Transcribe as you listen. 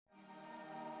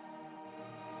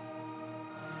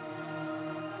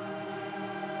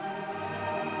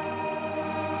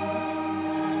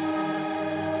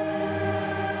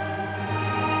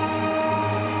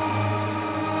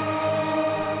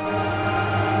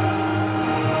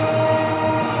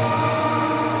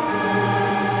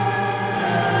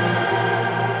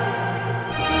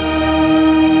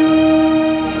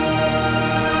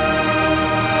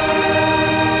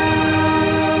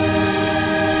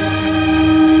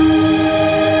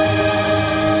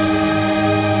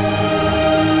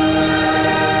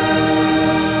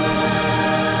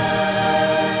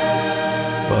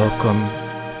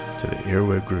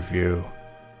Review,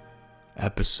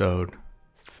 episode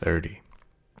 30.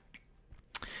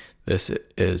 This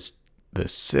is the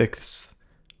sixth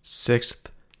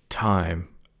time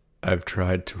I've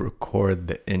tried to record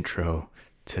the intro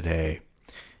today,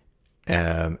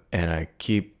 and I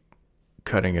keep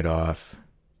cutting it off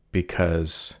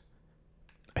because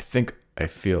I think I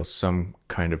feel some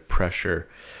kind of pressure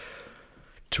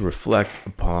to reflect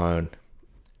upon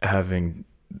having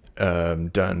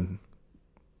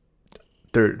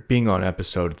being on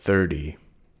episode 30,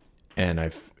 and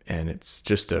it's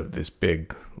just this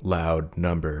big loud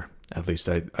number. At least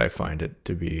I find it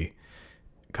to be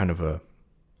kind of a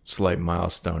slight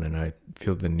milestone, and I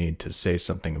feel the need to say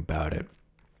something about it.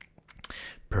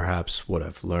 Perhaps what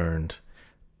I've learned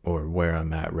or where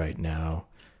I'm at right now.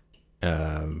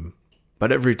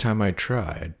 But every time I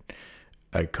tried,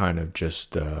 I kind of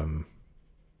just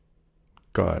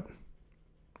got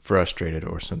frustrated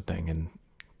or something and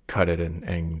cut it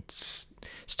and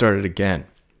started again.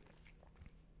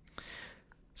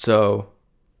 So,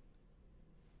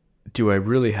 do I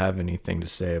really have anything to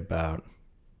say about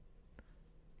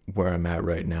where I'm at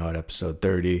right now at episode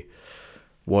 30?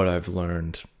 What I've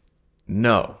learned?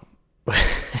 No.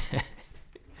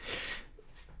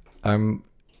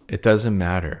 It doesn't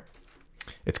matter.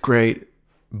 It's great,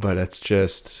 but it's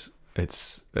just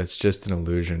an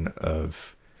illusion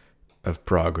of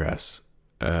progress,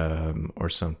 or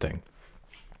something.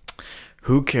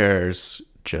 Who cares?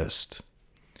 Just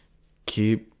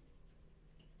keep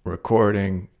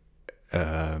recording,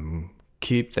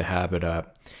 keep the habit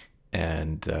up,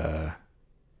 and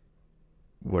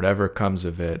whatever comes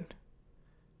of it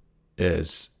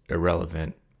is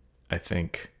irrelevant. I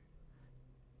think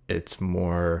it's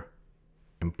more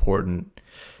important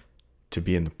to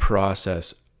be in the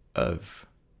process of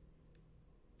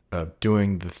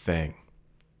doing the thing.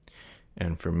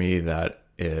 And for me, that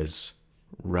is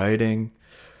writing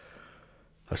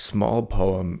a small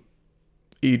poem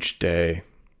each day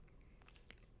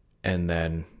and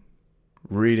then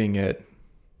reading it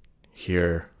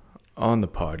here on the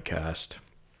podcast.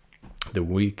 The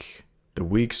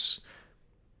week's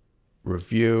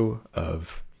review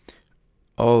of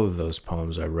all of those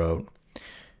poems I wrote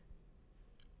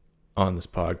on this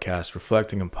podcast,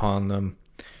 reflecting upon them,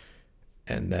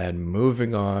 and then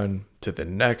moving on to the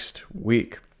next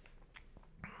week.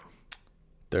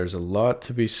 There's a lot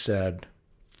to be said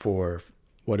for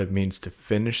what it means to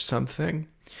finish something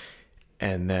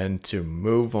and then to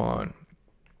move on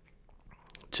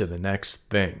to the next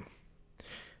thing.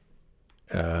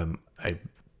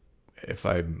 If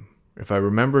I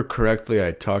remember correctly,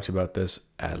 I talked about this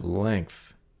at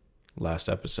length last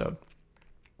episode.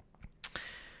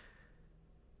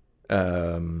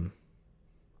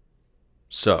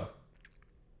 So,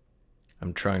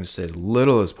 I'm trying to say as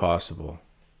little as possible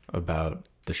about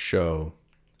the show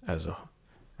as a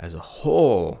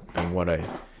whole and what I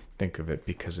think of it,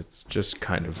 because it's just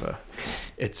kind of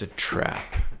it's a trap.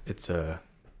 It's a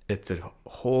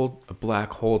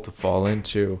black hole to fall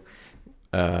into.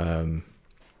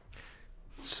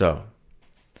 So,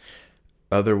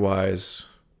 otherwise,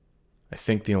 I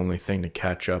think the only thing to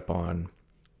catch up on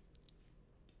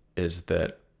is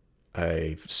that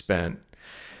I've spent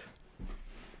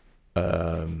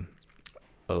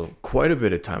quite a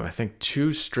bit of time, I think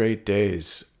 2 straight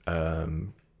days,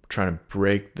 trying to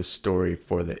break the story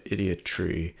for the Idiot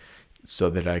Tree so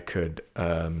that I could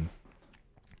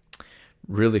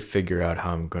really figure out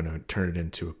how I'm going to turn it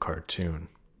into a cartoon.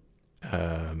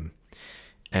 And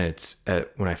it's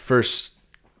when I first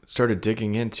started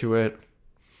digging into it,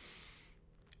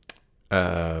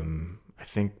 I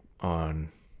think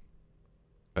on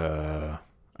I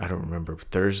don't remember,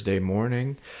 Thursday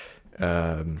morning,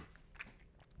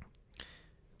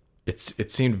 it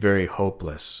seemed very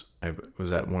hopeless. I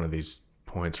was at one of these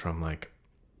points where I'm like,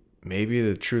 maybe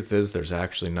the truth is there's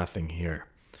actually nothing here,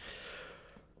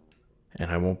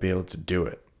 and I won't be able to do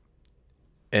it.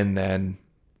 And then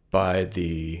by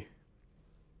the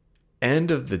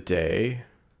end of the day,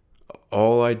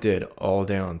 all I did all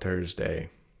day on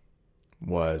Thursday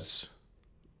was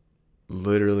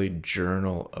literally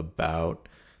journal about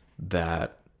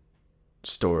that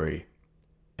story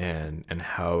and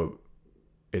how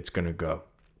it's going to go.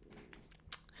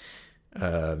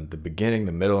 The beginning,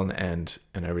 the middle, and the end,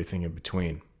 and everything in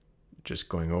between. Just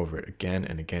going over it again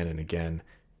and again and again,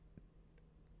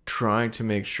 trying to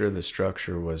make sure the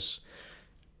structure was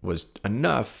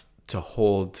enough to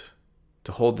hold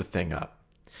the thing up.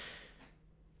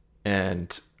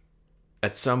 And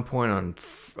at some point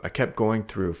I kept going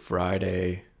through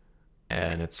Friday,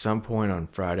 and at some point on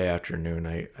Friday afternoon,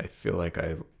 I feel like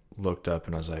I looked up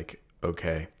and I was like,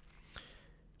 okay,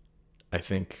 I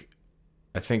think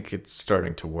it's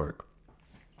starting to work.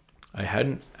 I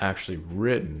hadn't actually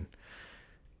written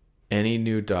any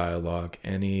new dialogue,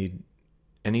 any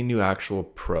new actual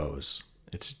prose.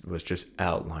 It was just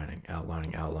outlining,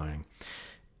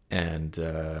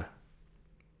 and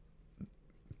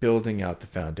building out the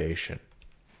foundation,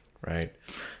 right?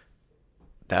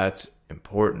 That's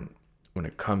important when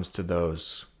it comes to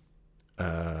those,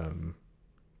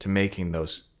 to making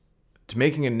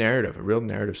a narrative, a real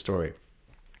narrative story.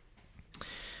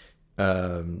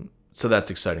 So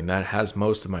that's exciting. That has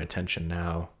most of my attention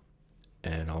now,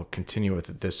 and I'll continue with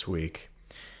it this week.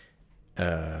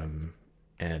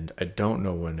 And I don't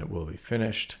know when it will be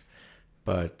finished,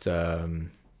 but the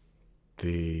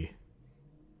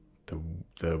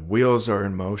wheels are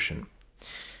in motion.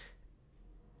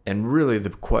 And really, the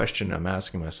question I'm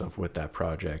asking myself with that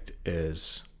project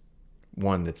is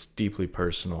one that's deeply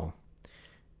personal,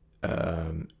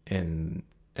 and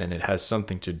it has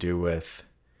something to do with,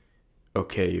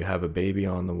 okay, you have a baby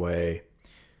on the way.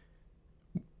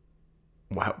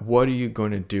 What are you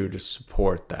going to do to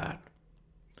support that?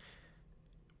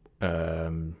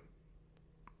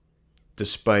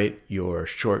 Despite your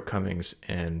shortcomings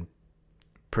and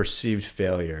perceived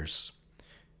failures,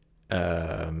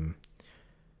 how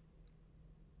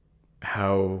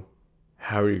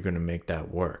are you going to make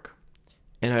that work?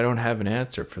 And I don't have an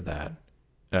answer for that.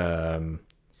 When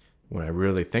I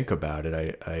really think about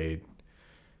it, I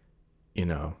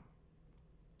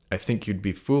think you'd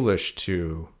be foolish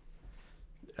to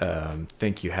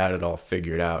think you had it all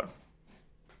figured out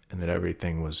and that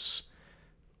everything was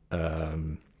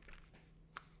all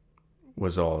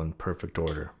in perfect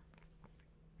order.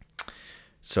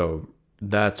 So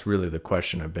that's really the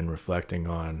question I've been reflecting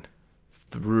on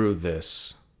through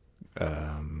this,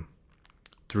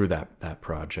 through that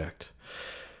project.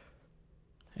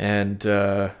 And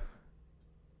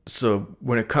so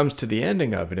when it comes to the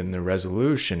ending of it and the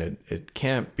resolution, it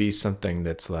can't be something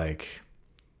that's like,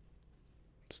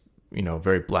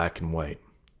 very black and white,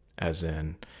 as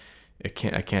in I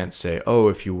can't say, oh,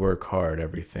 if you work hard,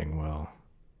 everything will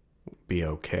be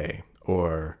okay,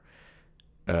 or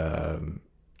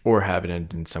have it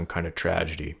end in some kind of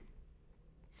tragedy.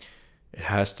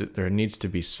 There needs to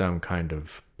be some kind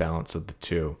of balance of the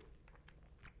two,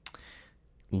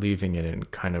 leaving it in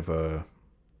kind of a,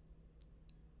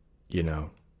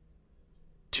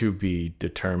 to be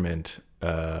determined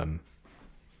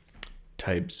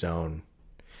type zone.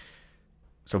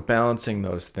 So balancing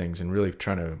those things and really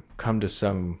trying to come to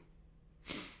some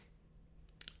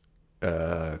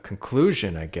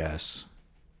conclusion, I guess.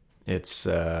 It's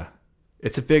a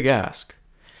big ask,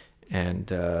 and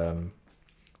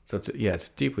so it's a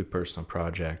deeply personal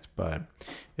project, but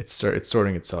it's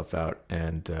sorting itself out,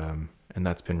 and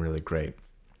that's been really great.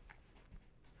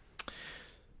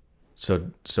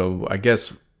 So I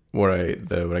guess what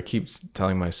I keep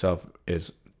telling myself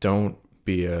is, don't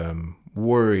be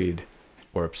worried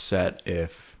or upset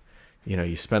if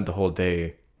you spent the whole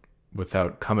day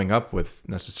without coming up with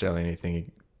necessarily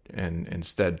anything, and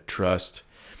instead trust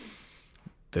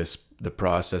the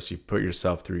process you've put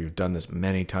yourself through. You've done this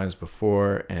many times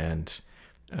before, and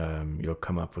you'll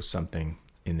come up with something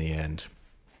in the end.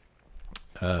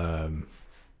 And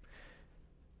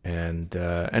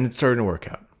it's starting to work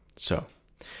out. So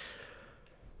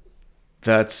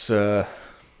that's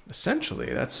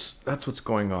essentially that's what's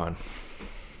going on.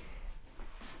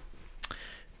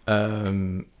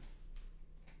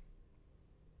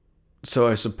 So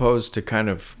I suppose to kind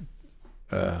of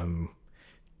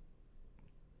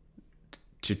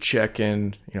to check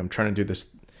in, I'm trying to do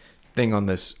this thing on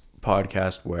this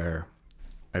podcast where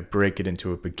I break it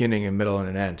into a beginning, a middle, and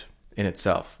an end in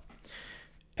itself.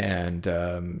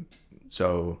 And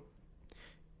so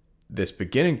this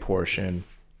beginning portion,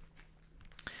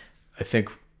 I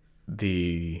think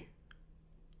the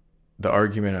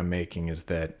argument I'm making is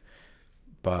that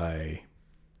by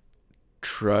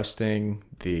trusting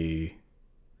the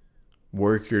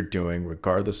work you're doing,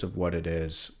 regardless of what it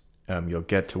is, you'll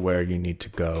get to where you need to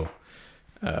go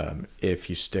if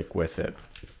you stick with it.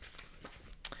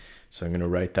 So I'm going to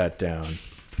write that down,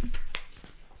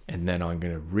 and then I'm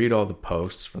going to read all the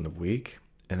posts from the week,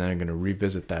 and then I'm going to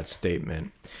revisit that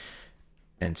statement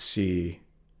and see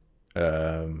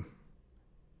if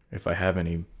I have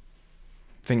anything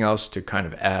else to kind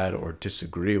of add or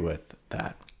disagree with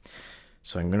that.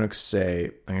 So I'm going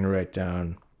to write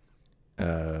down,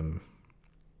 I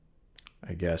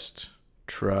guess,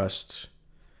 trust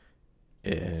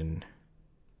in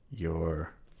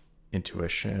your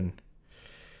intuition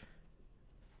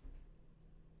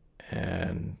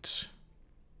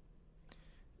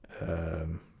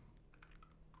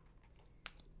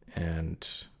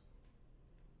and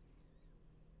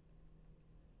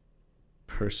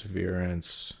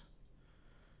perseverance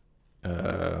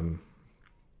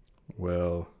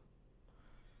will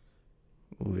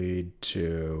lead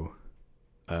to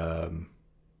a,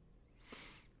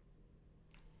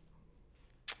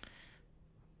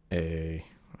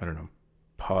 I don't know,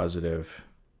 positive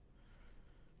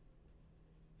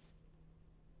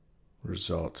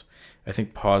result. I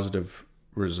think positive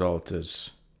result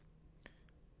is,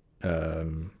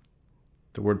 the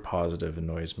word positive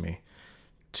annoys me.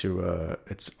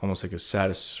 It's almost like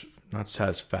not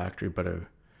satisfactory, but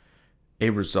a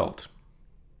result.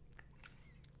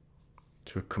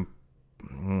 It's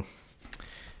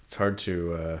hard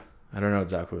to, I don't know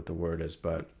exactly what the word is,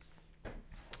 but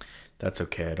that's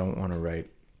okay. I don't want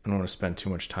to spend too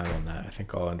much time on that. I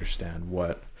think I'll understand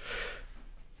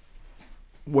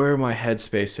where my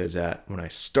headspace is at when I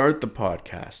start the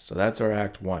podcast. So that's our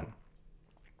act one.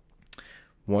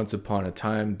 Once upon a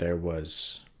time, there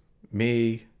was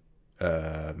me.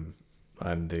 I'm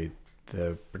the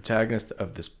protagonist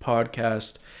of this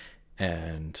podcast,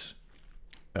 and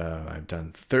I've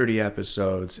done 30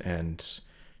 episodes, and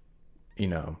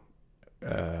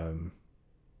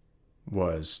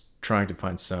was trying to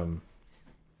find some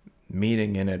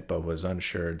meaning in it, but was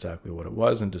unsure exactly what it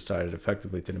was, and decided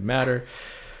effectively it didn't matter.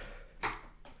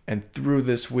 And through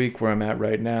this week where I'm at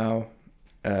right now,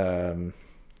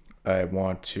 I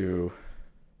want to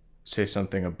say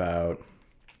something about,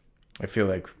 I feel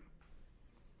like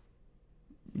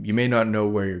you may not know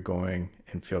where you're going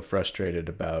and feel frustrated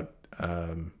about,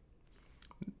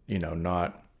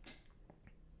 not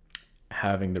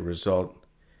having the result,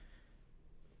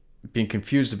 being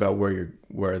confused about where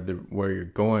you're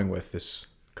going with this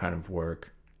kind of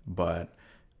work, but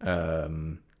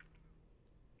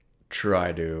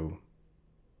try to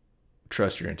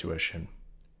trust your intuition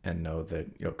and know that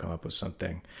you'll come up with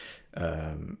something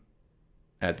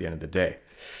at the end of the day.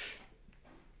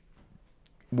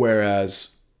 Whereas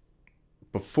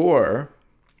before,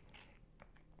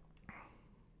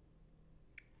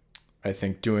 I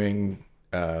think doing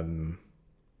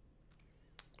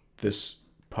this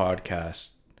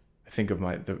podcast, I think of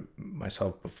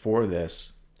myself before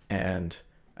this, and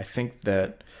I think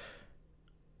that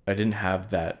I didn't have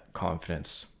that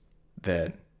confidence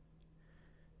that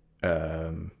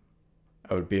I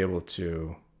would be able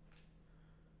to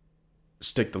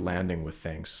stick the landing with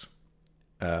things.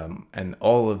 And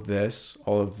all of this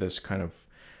kind of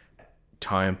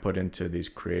time put into these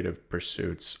creative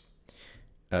pursuits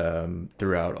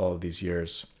throughout all of these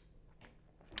years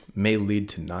may lead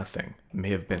to nothing. May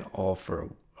have been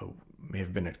may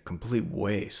have been a complete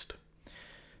waste.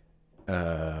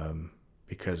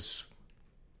 Because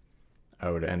I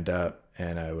would end up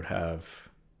and I would have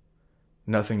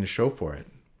nothing to show for it.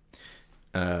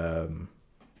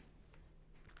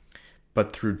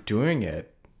 But through doing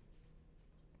it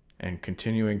and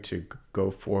continuing to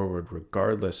go forward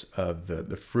regardless of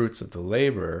the fruits of the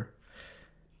labor,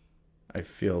 I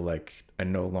feel like I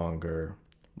no longer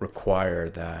require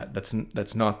that.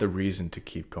 That's not the reason to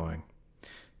keep going.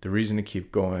 The reason to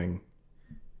keep going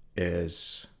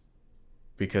is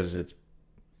because it's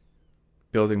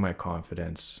building my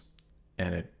confidence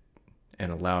and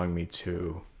allowing me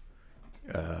to,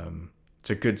 it's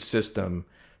a good system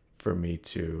for me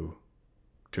to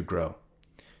grow.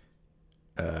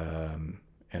 And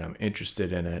I'm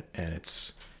interested in it, and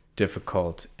it's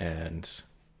difficult, and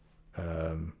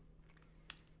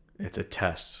it's a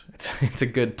test. It's a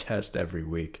good test every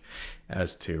week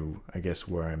as to, I guess,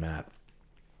 where I'm at.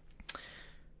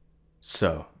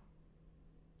 So,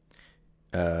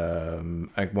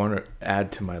 I want to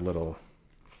add to my little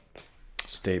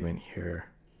statement here.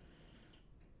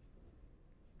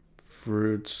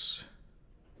 Fruits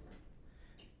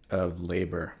of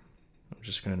labor. I'm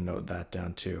just going to note that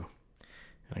down too.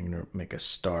 And I'm going to make a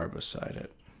star beside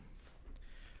it.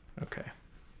 Okay.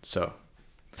 So,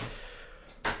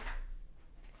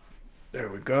 there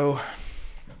we go.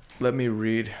 Let me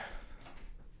read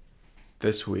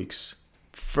this week's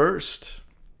first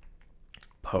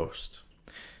post.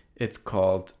 It's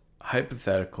called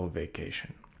Hypothetical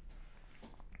Vacation.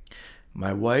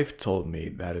 My wife told me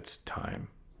that it's time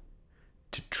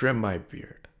to trim my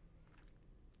beard.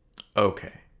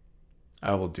 Okay,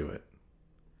 I will do it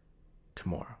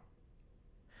tomorrow,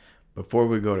 before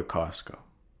we go to Costco.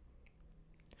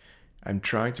 I'm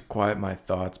trying to quiet my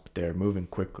thoughts, but they are moving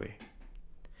quickly.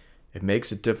 It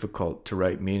makes it difficult to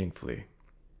write meaningfully.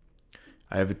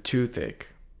 I have a toothache.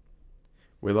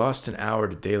 We lost an hour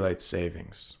to daylight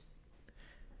savings.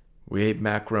 We ate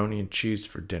macaroni and cheese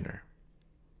for dinner.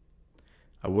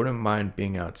 I wouldn't mind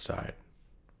being outside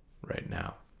right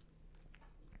now.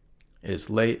 It is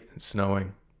late and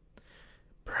snowing.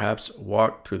 Perhaps a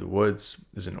walk through the woods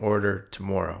is in order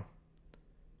tomorrow.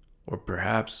 Or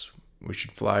perhaps we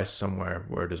should fly somewhere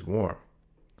where it is warm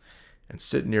and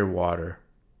sit near water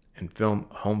and film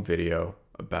a home video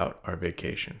about our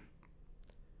vacation.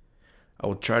 I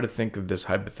will try to think of this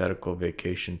hypothetical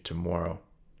vacation tomorrow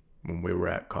when we are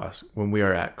at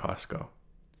Costco,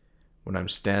 when I'm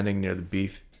standing near the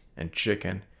beef and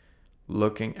chicken,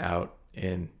 looking out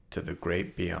into the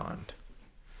great beyond.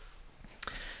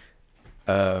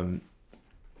 That's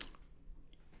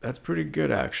pretty good,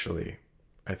 actually.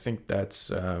 I think that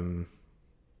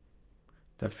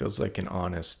feels like an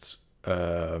honest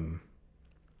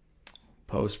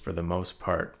post for the most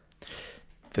part.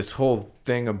 This whole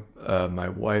thing of my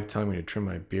wife telling me to trim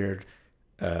my beard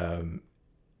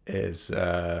is,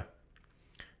 not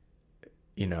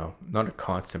a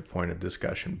constant point of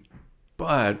discussion.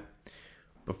 But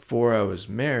before I was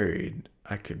married,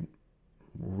 I could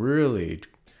really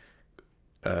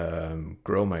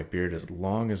grow my beard as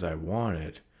long as I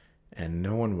wanted, and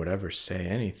no one would ever say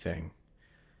anything.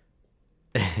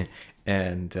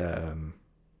 And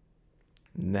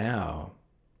now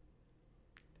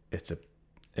it's a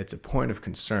point of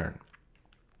concern.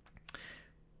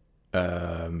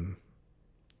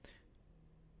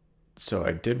 So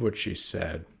I did what she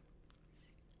said,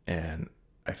 and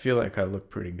I feel like I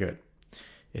look pretty good.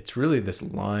 It's really this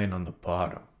line on the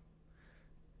bottom,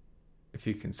 if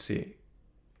you can see,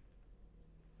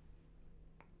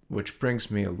 which brings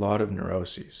me a lot of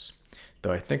neuroses,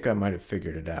 though I think I might have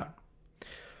figured it out.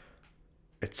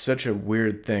 It's such a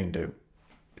weird thing it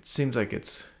seems like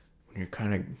it's when you're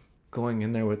kind of going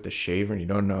in there with the shaver and you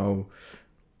don't know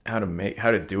how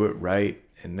to do it right,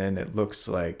 and then it looks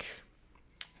like,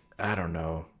 I don't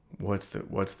know what's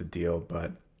the deal,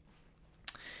 but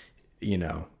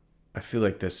I feel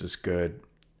like this is good,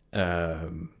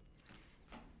 and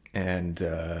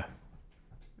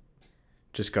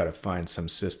just got to find some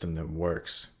system that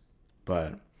works.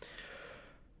 But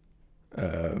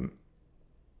you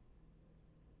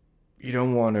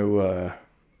don't want to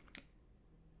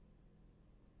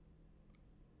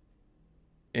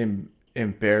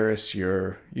embarrass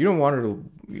you don't want her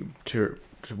to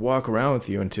walk around with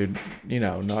you and to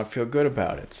not feel good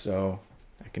about it. So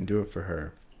I can do it for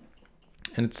her,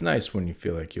 and it's nice when you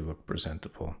feel like you look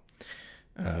presentable.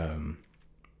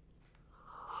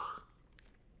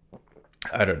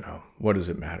 I don't know, what does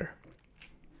it matter?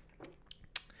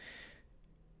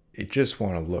 You just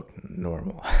want to look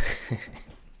normal.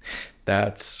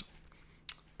 That's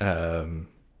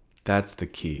the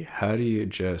key. How do you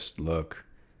just look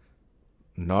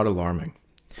not alarming,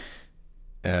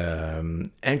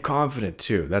 and confident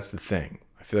too? That's the thing.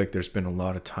 I feel like there's been a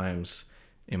lot of times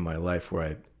in my life where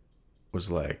I was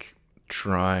like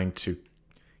trying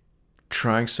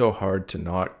so hard to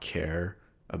not care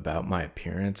about my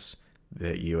appearance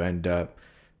that you end up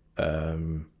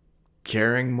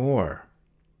caring more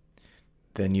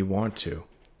than you want to,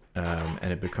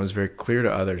 and it becomes very clear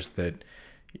to others that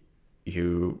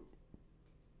you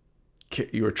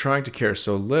are trying to care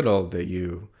so little that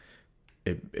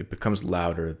it becomes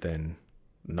louder than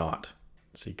not.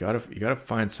 So you gotta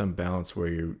find some balance where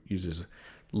you use as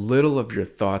little of your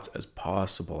thoughts as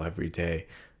possible every day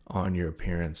on your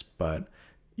appearance, but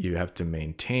you have to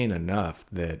maintain enough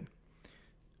that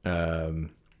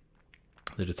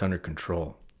it's under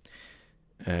control.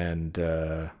 And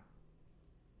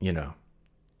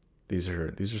these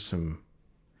are some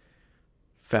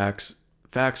facts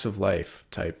of life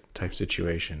type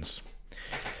situations.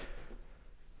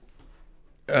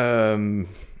 And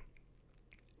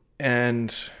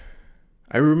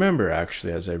I remember,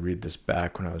 actually, as I read this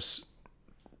back, when I was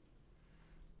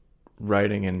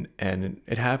writing, and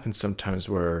it happens sometimes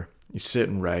where you sit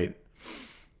and write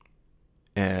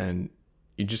and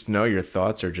you just know your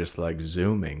thoughts are just like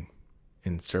zooming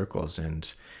in circles.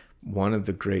 And one of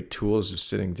the great tools of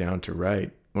sitting down to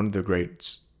write, one of the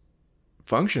great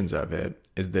functions of it,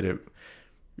 is that it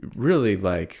really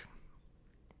like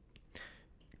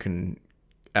can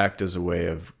act as a way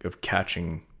of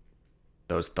catching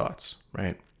those thoughts,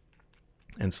 right?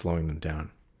 And slowing them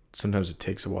down. Sometimes it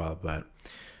takes a while, but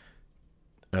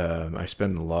I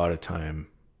spend a lot of time,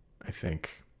 I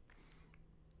think,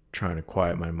 trying to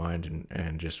quiet my mind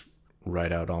and just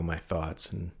write out all my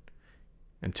thoughts and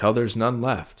until there's none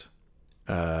left.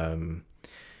 And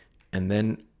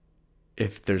then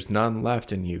if there's none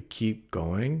left and you keep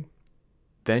going,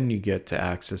 then you get to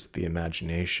access the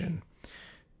imagination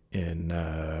in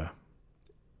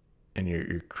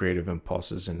your creative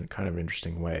impulses in a kind of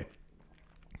interesting way.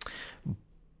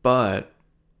 But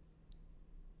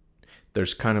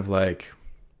there's kind of like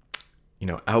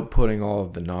outputting all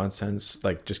of the nonsense,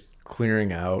 like just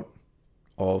clearing out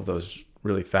all of those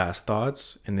really fast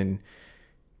thoughts. And then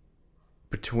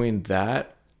between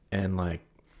that and like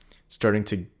starting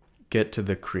to get to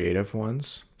the creative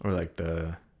ones, or like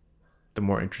the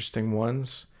more interesting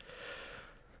ones,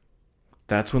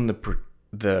 that's when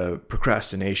the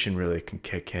procrastination really can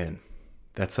kick in.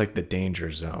 That's like the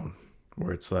danger zone,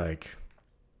 where it's like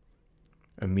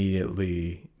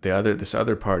immediately this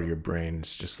other part of your brain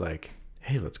is just like,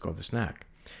 hey, let's go have a snack.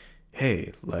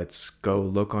 Hey, let's go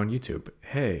look on YouTube.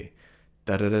 Hey,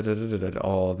 da da da da da da,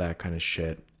 all that kind of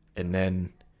shit. And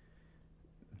then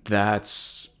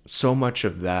that's so much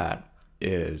of that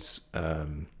is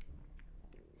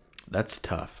that's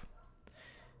tough.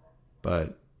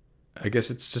 But I guess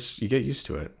it's just, you get used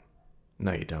to it.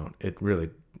 No, you don't.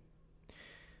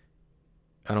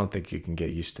 I don't think you can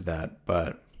get used to that,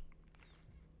 but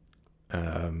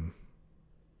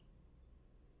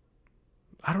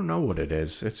I don't know what it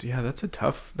is.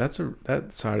 That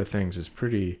side of things is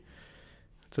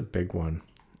it's a big one.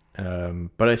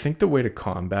 But I think the way to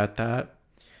combat that,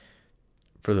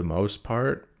 for the most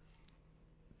part,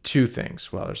 two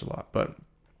things. Well, there's a lot, but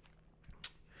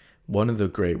one of the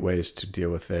great ways to deal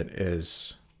with it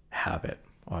is habit,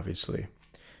 obviously.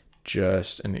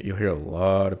 And you'll hear a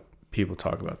lot of people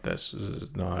talk about this. This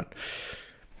is not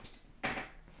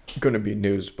going to be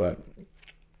news, but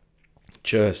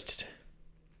just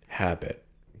habit.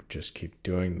 Just keep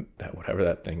doing that, whatever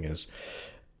that thing is,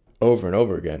 over and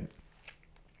over again,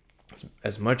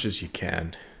 as much as you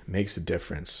can. Makes a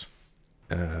difference.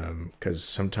 Because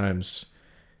sometimes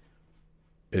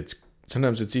it's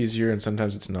easier and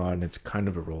sometimes it's not, and it's kind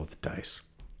of a roll of the dice.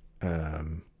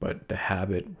 But the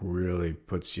habit really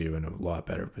puts you in a lot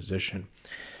better position.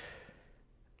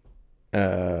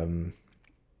 And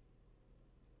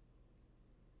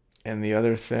the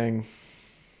other thing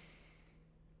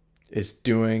is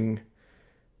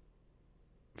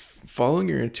following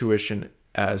your intuition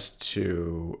as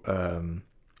to,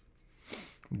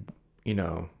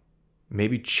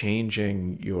 maybe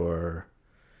changing your,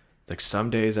 like, some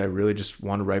days I really just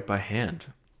want to write by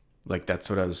hand. Like, that's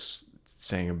what I was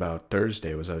saying about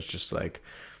Thursday, was I was just like,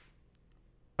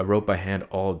 I wrote by hand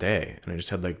all day, and I just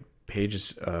had like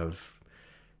pages of,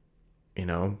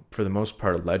 for the most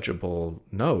part, legible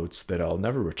notes that I'll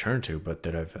never return to, but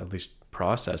that I've at least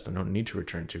processed and don't need to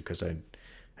return to because I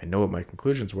know what my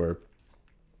conclusions were.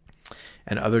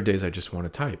 And other days I just want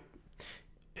to type,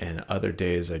 and other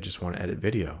days I just want to edit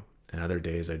video, and other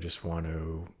days I just want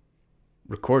to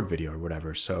record video or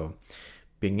whatever. So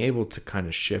being able to kind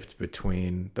of shift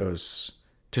between those,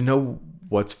 to know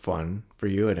what's fun for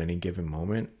you at any given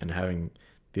moment, and having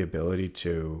the ability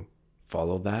to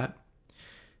follow that,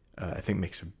 I think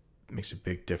makes a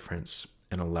big difference,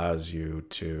 and allows you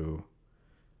to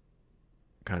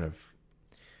kind of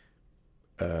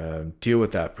deal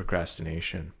with that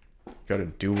procrastination. You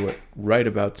got to write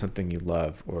about something you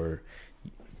love, or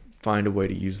find a way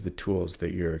to use the tools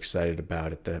that you're excited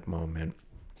about at that moment,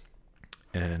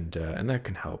 and that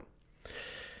can help.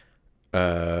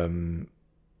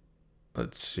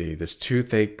 Let's see, this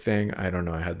toothache thing. I don't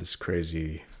know. I had this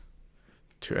crazy.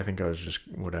 I think I was just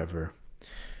whatever.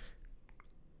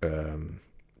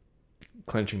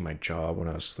 Clenching my jaw when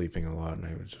I was sleeping a lot, and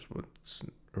I was just, what's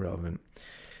irrelevant.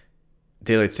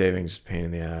 Daylight savings, pain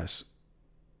in the ass.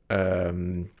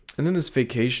 And then this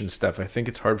vacation stuff. I think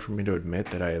it's hard for me to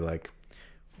admit that I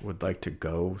would like to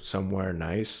go somewhere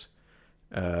nice.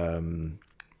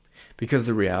 Because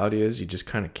the reality is you just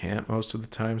kind of can't most of the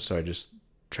time. So I just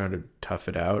try to tough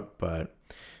it out. But,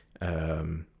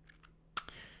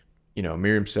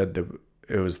 Miriam said that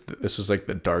this was like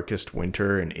the darkest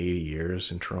winter in 80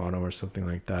 years in Toronto or something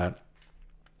like that.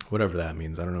 Whatever that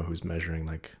means. I don't know who's measuring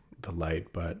like the light,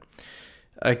 but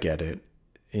I get it.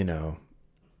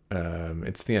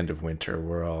 It's the end of winter.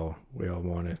 We all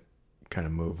want to kind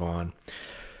of move on.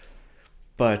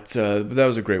 But that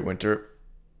was a great winter,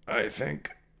 I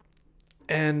think.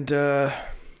 And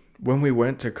when we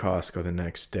went to Costco the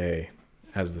next day,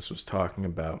 as this was talking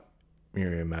about,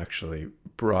 Miriam actually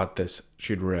brought this.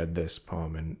 She'd read this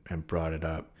poem and brought it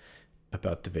up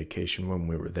about the vacation when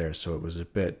we were there. So it was a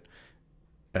bit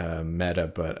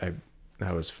meta, but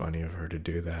that was funny of her to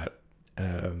do that.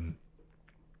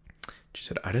 She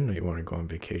said, I didn't know you wanted to go on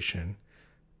vacation.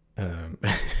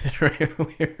 Right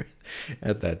when we were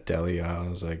at that deli aisle, I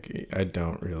was like, I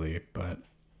don't really, but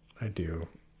I do,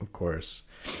 of course.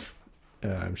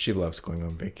 She loves going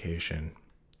on vacation,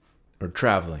 or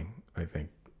traveling, I think,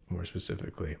 more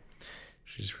specifically.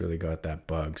 She's really got that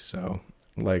bug. So,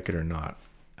 like it or not,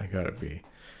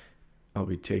 I'll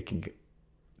be taking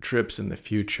trips in the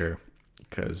future,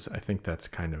 because I think that's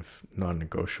kind of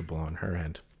non-negotiable on her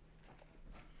end.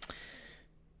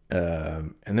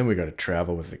 And then we got to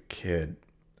travel with a kid,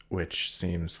 which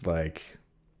seems like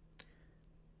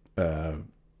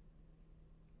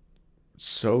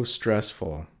so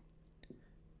stressful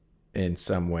in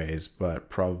some ways, but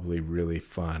probably really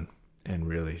fun and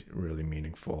really, really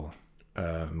meaningful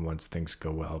once things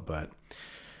go well. But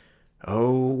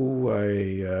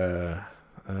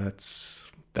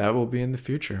that will be in the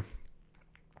future.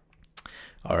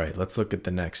 All right, let's look at the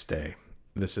next day.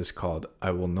 This is called I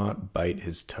Will Not Bite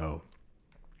His Toe.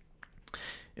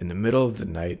 In the middle of the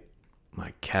night,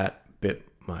 my cat bit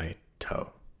my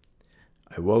toe.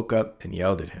 I woke up and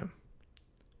yelled at him.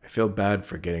 I feel bad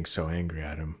for getting so angry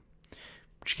at him,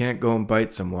 but you can't go and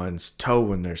bite someone's toe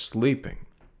when they're sleeping.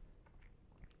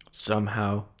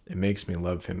 Somehow, it makes me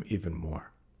love him even more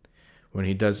when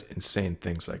he does insane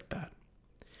things like that.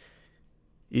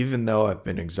 Even though I've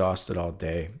been exhausted all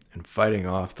day and fighting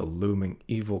off the looming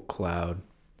evil cloud,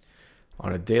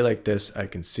 on a day like this, I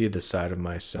can see the side of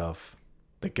myself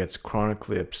that gets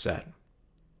chronically upset.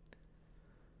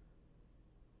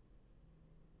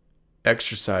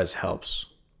 Exercise helps.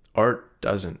 Art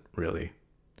doesn't really.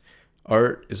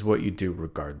 Art is what you do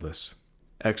regardless.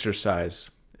 Exercise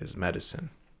is medicine.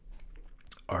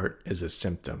 Art is a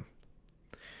symptom.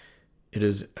 It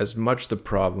is as much the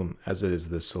problem as it is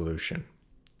the solution.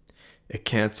 It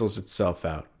cancels itself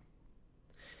out.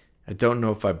 I don't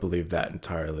know if I believe that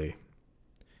entirely.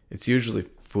 It's usually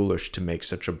foolish to make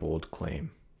such a bold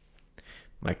claim.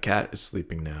 My cat is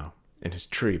sleeping now in his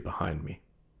tree behind me.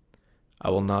 I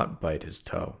will not bite his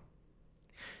toe.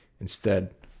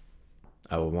 Instead,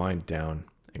 I will wind down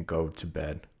and go to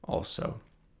bed also.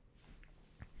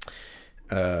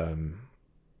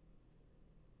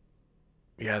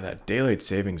 That daylight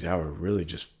savings hour really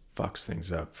just fucks things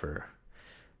up for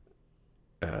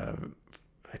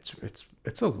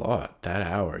it's a lot, that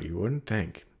hour. You wouldn't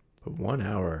think, but 1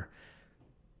 hour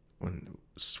when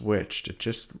switched, it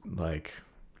just like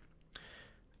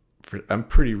I'm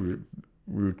pretty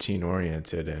routine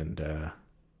oriented, and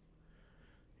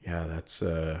that's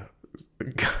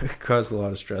caused a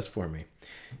lot of stress for me.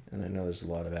 And I know there's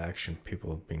a lot of action,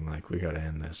 people being like, we got to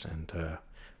end this, and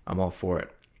I'm all for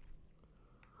it.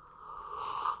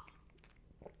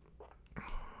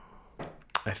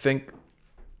 I think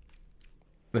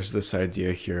there's this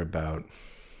idea here about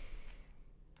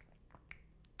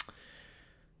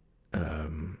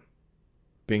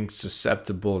being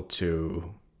susceptible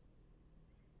to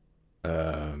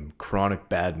chronic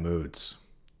bad moods.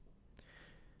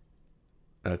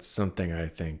 That's something I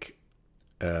think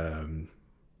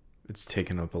it's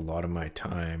taken up a lot of my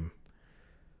time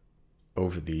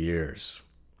over the years.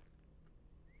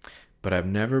 But I've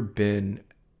never been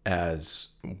as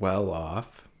well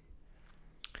off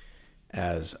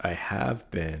as I have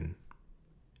been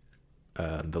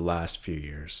the last few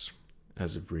years,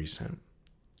 as of recent.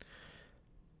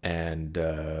 And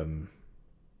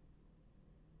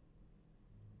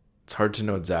it's hard to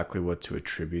know exactly what to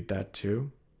attribute that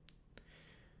to.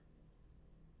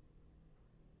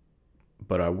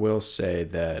 But I will say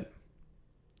that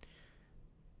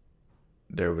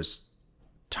there was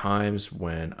times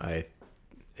when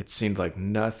it seemed like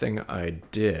nothing I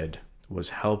did was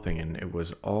helping,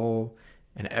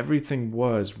 and everything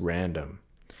was random,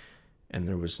 and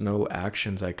there was no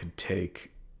actions I could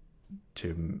take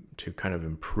to kind of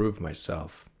improve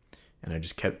myself, and I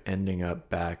just kept ending up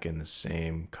back in the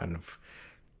same kind of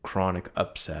chronic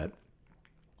upset,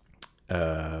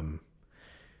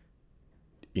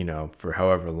 for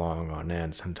however long on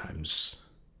end, sometimes,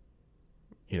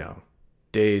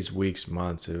 days, weeks,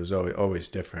 months. It was always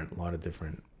different, a lot of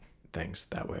different things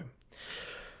that way.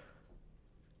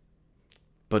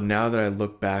 But now that I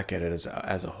look back at it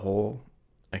as a whole,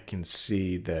 I can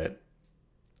see that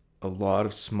a lot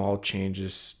of small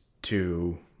changes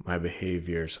to my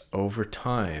behaviors over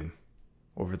time,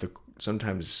 over the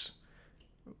sometimes,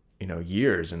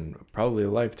 years and probably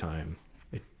a lifetime,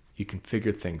 you can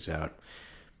figure things out.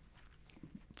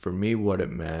 For me, what it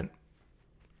meant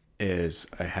is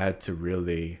I had to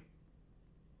really,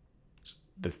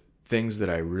 the things that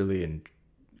I really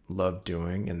loved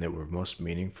doing and that were most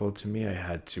meaningful to me, I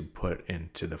had to put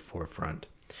into the forefront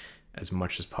as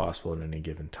much as possible at any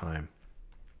given time.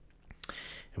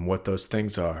 And what those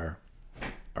things are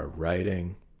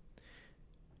writing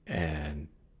and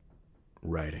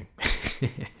writing.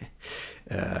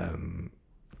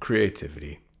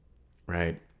 Creativity,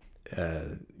 right?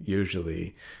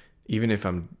 Usually, even if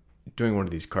I'm doing one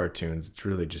of these cartoons, it's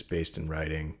really just based in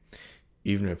writing.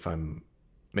 Even if I'm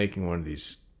making one of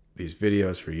these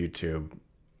videos for YouTube,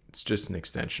 it's just an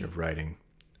extension of writing.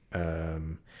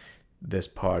 This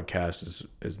podcast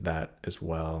is that as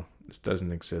well. This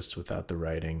doesn't exist without the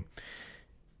writing.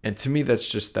 And to me,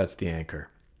 that's the anchor.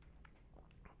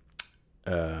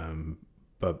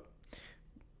 But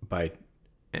by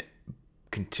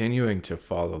continuing to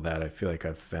follow that, I feel like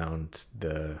I've found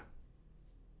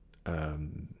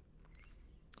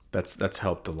that's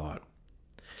helped a lot.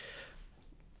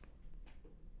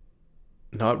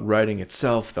 Not writing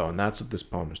itself though, and that's what this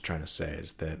poem is trying to say,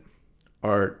 is that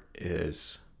art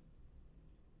is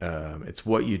it's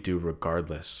what you do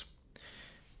regardless.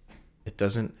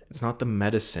 It's not the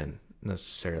medicine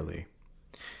necessarily.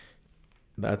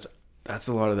 That's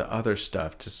a lot of the other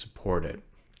stuff to support it.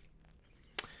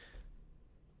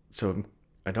 So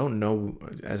I don't know,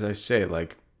 as I say,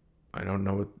 like, I don't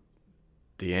know what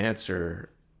the answer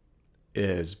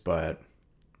is, but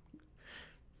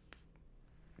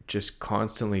just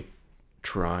constantly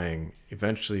trying,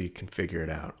 eventually you can figure it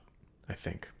out, I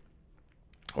think.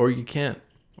 Or you can't.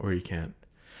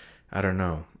 I don't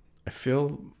know. I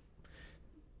feel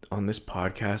on this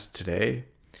podcast today,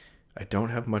 I don't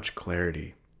have much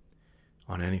clarity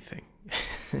on anything.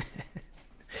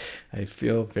 I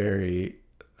feel very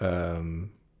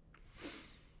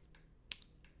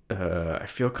I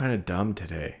feel kind of dumb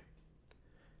today.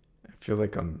 I feel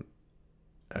like I'm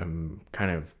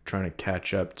kind of trying to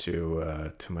catch up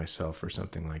to myself or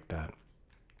something like that.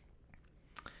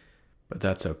 But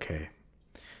that's okay.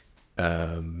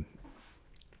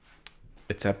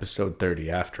 It's episode 30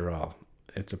 after all.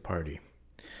 It's a party.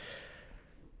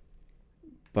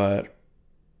 But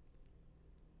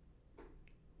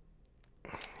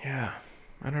yeah,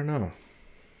 I don't know.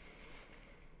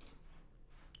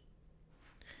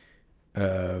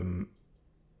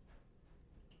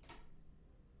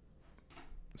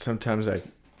 Sometimes I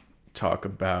talk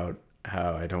about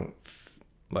how I don't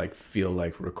feel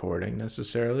like recording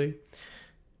necessarily,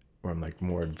 or I'm like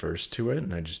more adverse to it,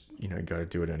 and I just got to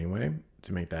do it anyway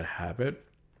to make that habit.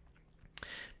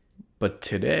 But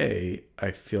today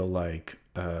I feel like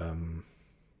I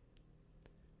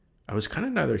was kind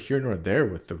of neither here nor there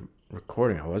with the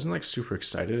recording. I wasn't like super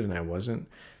excited, and I wasn't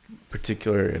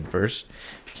particularly adverse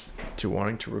to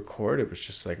wanting to record. It was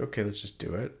just like, okay, let's just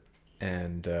do it.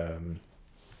 And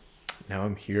now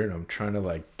I'm here, and I'm trying to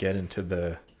like get into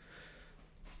the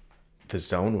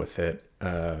zone with it.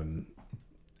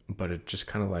 But it just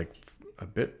kind of like a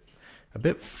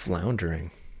bit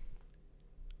floundering.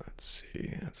 Let's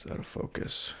see, that's out of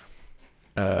focus.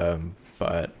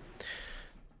 But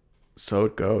so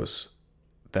it goes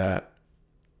that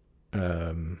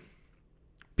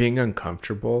being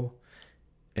uncomfortable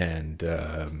and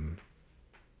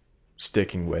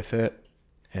sticking with it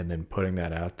and then putting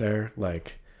that out there,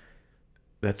 like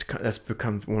that's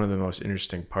become one of the most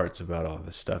interesting parts about all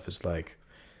this stuff, is like,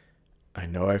 I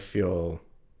know I feel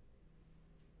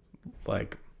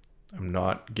like I'm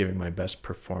not giving my best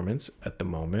performance at the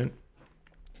moment.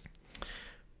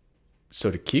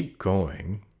 So to keep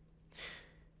going,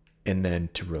 and then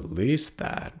to release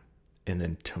that, and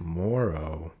then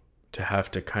tomorrow to have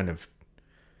to kind of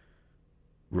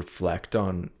reflect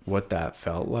on what that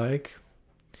felt like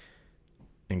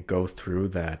and go through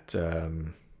that,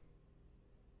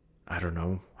 I don't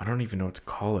know, I don't even know what to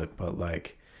call it, but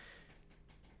like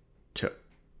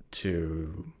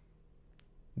to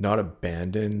not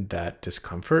abandon that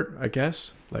discomfort, I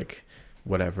guess, like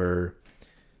whatever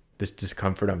this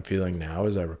discomfort I'm feeling now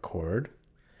as I record,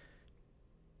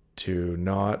 to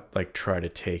not like try to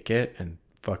take it and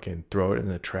fucking throw it in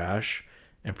the trash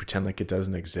and pretend like it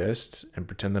doesn't exist and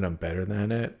pretend that I'm better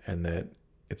than it and that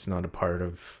it's not a part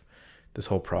of this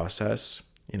whole process,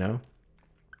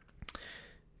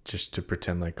 just to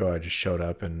pretend like, oh, I just showed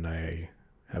up and I'm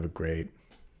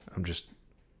just,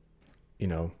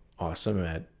 awesome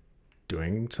at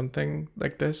doing something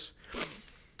like this.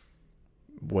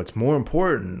 What's more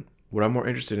important, what I'm more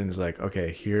interested in is like,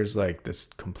 okay, here's like this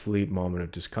complete moment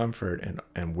of discomfort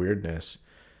and weirdness,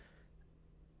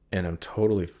 and I'm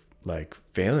totally like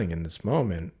failing in this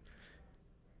moment,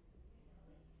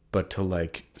 but to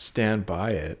like stand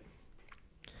by it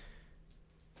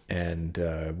and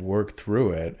work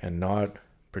through it and not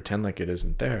pretend like it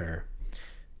isn't there.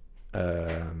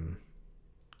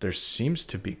 There seems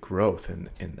to be growth in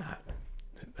that.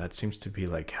 That seems to be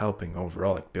like helping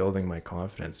overall, like building my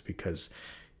confidence, because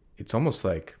it's almost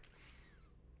like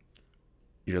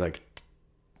you're like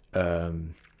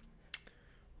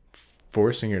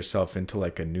forcing yourself into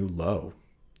like a new low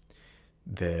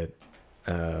that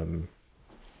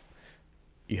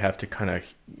you have to kind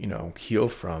of heal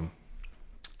from,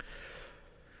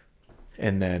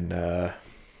 and then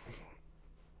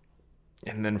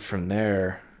from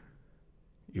there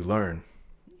you learn,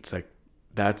 It's like,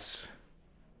 that's,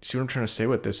 see what I'm trying to say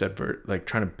with this like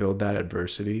trying to build that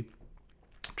adversity,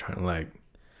 trying to like,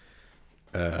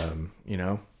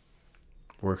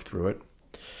 work through it.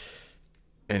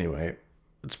 Anyway,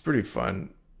 it's pretty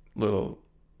fun little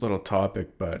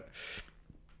topic, but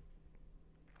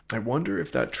I wonder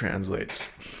if that translates.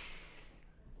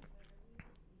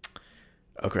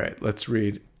 Okay, let's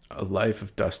read A Life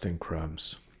of Dust and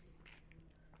Crumbs.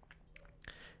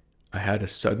 I had a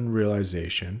sudden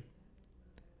realization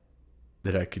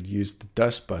that I could use the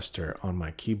dustbuster on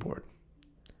my keyboard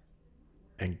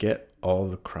and get all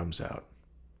the crumbs out.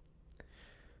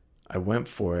 I went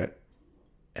for it,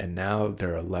 and now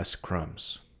there are less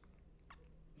crumbs.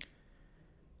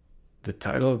 The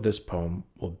title of this poem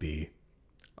will be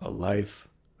A Life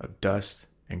of Dust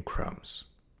and Crumbs.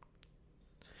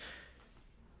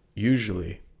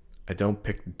 Usually, I don't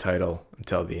pick the title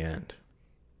until the end,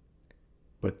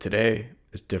 but today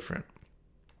is different.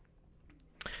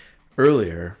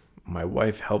 Earlier, my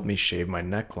wife helped me shave my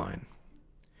neckline.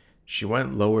 She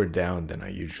went lower down than I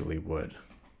usually would,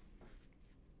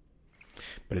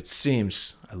 but it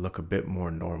seems I look a bit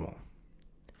more normal.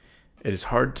 It is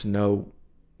hard to know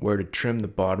where to trim the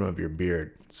bottom of your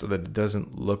beard so that it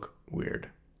doesn't look weird.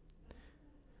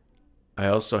 I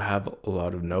also have a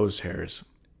lot of nose hairs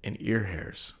and ear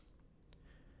hairs.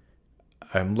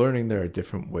 I'm learning there are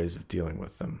different ways of dealing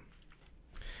with them.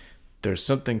 There's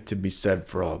something to be said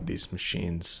for all of these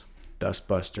machines,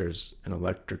 dustbusters and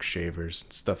electric shavers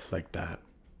and stuff like that.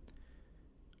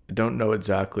 I don't know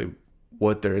exactly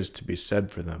what there is to be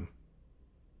said for them,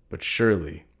 but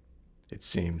surely, it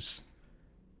seems,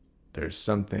 there's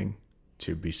something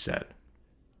to be said.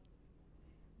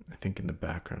 I think in the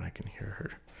background I can hear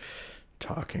her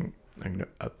talking. I'm going to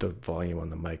up the volume on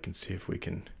the mic and see if we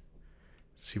can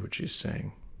see what she's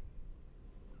saying.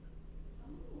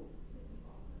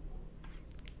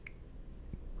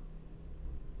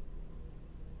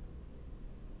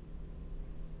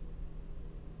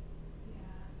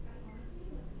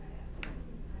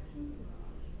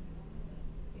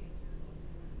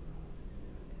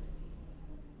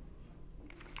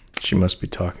 She must be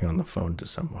talking on the phone to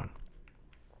someone.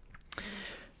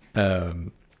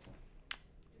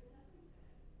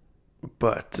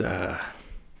 But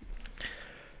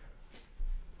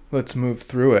let's move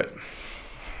through it.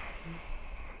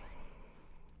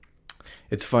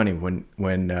 It's funny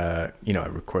when I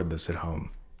record this at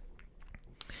home.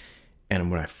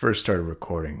 And when I first started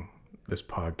recording this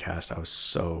podcast, I was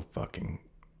so fucking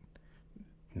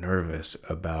nervous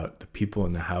about the people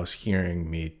in the house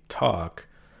hearing me talk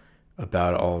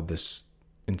about all this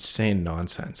insane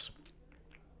nonsense.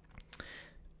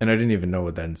 And I didn't even know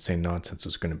what that insane nonsense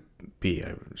was going to be.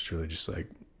 I was really just like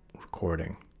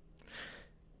recording.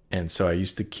 And so I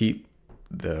used to keep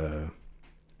a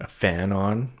fan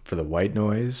on for the white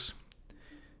noise.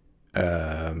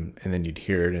 And then you'd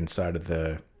hear it inside of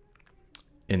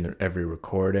every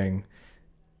recording.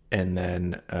 And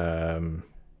then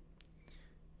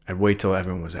I'd wait till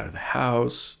everyone was out of the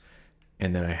house.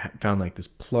 And then I found like this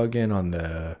plugin on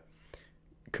the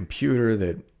computer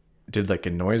that did like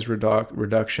a noise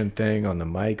reduction thing on the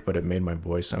mic, but it made my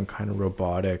voice sound kind of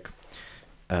robotic.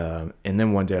 And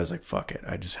then one day I was like, fuck it.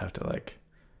 I just have to like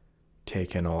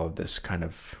take in all of this kind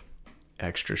of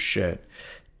extra shit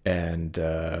and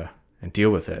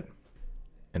deal with it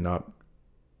and not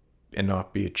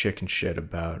be a chicken shit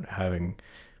about having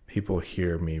people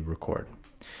hear me record.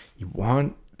 You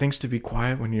want things to be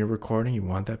quiet when you're recording. You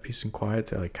want that peace and quiet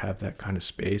to like have that kind of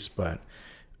space, but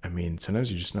I mean,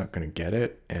 sometimes you're just not going to get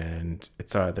it, and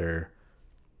it's either,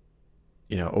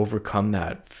 overcome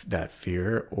that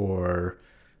fear or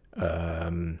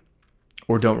don't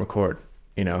record,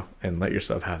 and let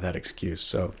yourself have that excuse.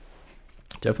 So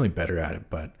definitely better at it,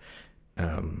 but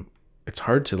it's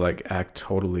hard to like act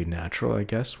totally natural, I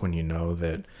guess, when you know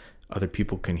that other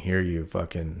people can hear you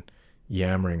fucking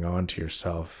yammering on to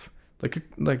yourself.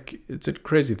 Like it's a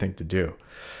crazy thing to do.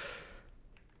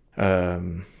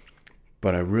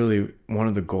 But one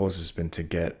of the goals has been to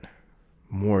get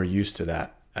more used to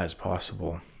that as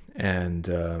possible. And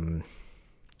I'm,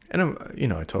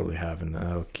 I totally have, and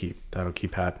that'll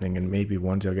keep happening. And maybe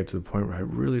one day I'll get to the point where I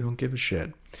really don't give a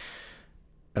shit.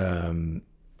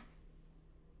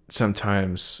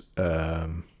 Sometimes,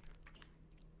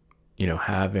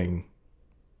 having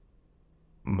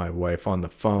my wife on the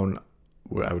phone,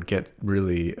 I would get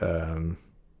really, I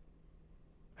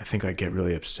think I'd get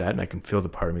really upset, and I can feel the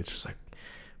part of me. It's just like,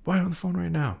 why on the phone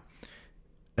right now?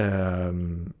 You're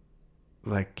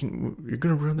going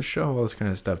to ruin the show, all this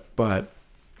kind of stuff. But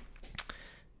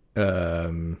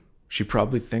she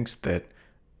probably thinks that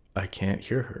I can't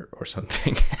hear her or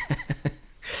something.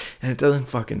 And it doesn't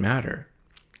fucking matter.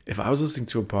 If I was listening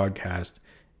to a podcast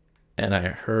and I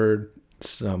heard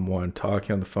someone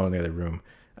talking on the phone in the other room,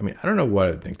 I mean, I don't know what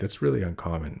I think. That's really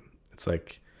uncommon. It's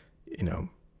like,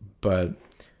 but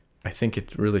I think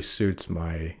it really suits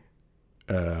my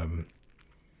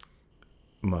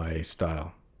my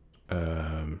style.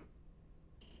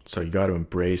 So you got to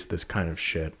embrace this kind of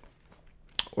shit,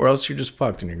 or else you're just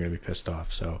fucked and you're gonna be pissed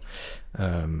off. So,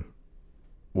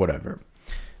 whatever.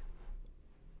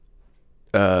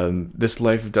 This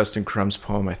Life of Dustin Crumbs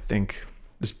poem, I think,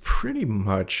 is pretty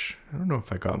much, I don't know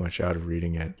if I got much out of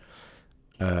reading it.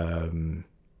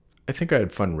 I think I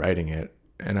had fun writing it.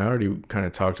 And I already kind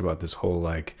of talked about this whole,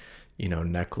 like,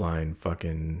 neckline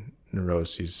fucking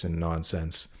neuroses and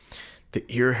nonsense. The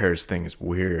ear hairs thing is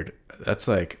weird. That's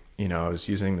like, I was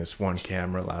using this one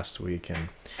camera last week and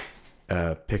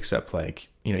picks up, like,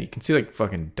 you can see like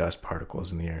fucking dust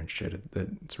particles in the air and shit.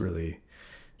 It's really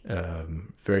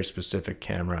very specific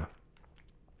camera.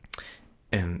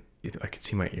 And I could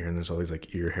see my ear, and there's all these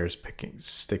like ear hairs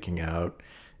sticking out,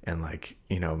 and like,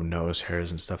 nose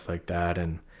hairs and stuff like that.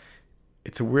 And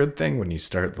it's a weird thing when you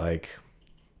start, like,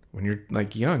 when you're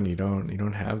like young, you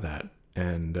don't have that.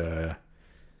 And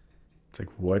it's like,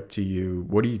 what do you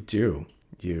do?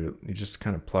 You just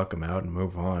kind of pluck them out and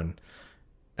move on.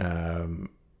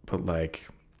 But like,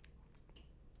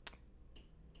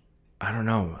 I don't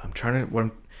know. I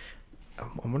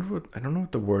wonder I don't know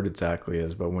what the word exactly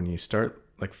is, but when you start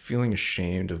like feeling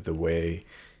ashamed of the way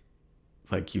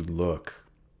like you look,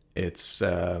 it's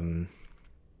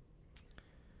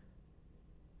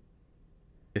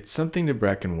something to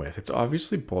reckon with. It's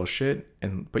obviously bullshit,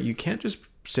 but you can't just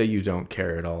say you don't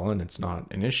care at all and it's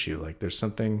not an issue. Like, there's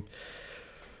something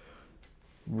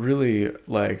really,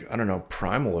 like, I don't know,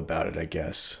 primal about it, I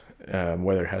guess.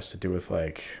 Whether it has to do with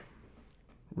like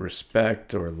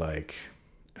respect or like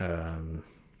I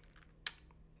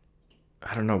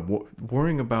don't know,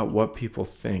 worrying about what people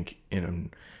think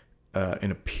in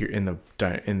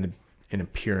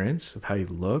appearance of how you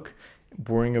look,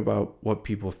 worrying about what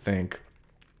people think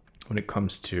when it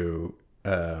comes to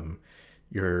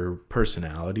your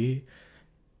personality,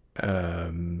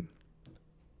 and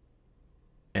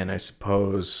I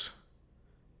suppose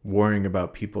worrying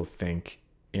about people think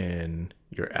in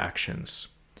your actions.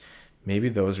 Maybe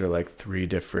those are like three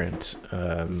different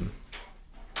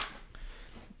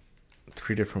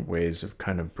ways of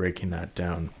kind of breaking that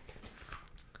down.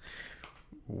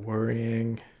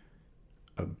 Worrying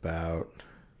about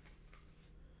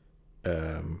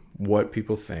what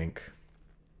people think,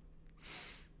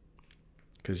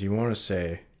 because you want to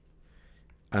say,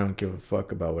 I don't give a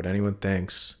fuck about what anyone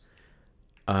thinks,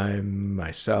 I'm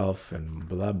myself, and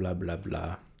blah blah blah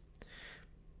blah.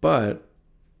 But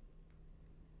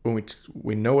when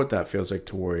we know what that feels like,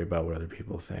 to worry about what other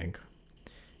people think.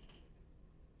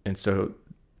 And so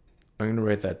I'm going to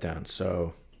write that down.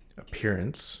 So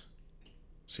appearance,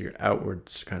 so your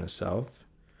outward kind of self.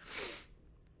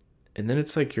 And then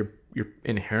it's like your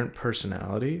inherent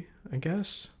personality, I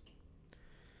guess.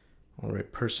 All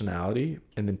right, personality,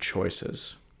 and then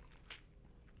choices.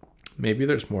 Maybe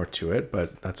there's more to it,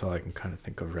 but that's all I can kind of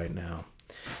think of right now.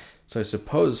 So I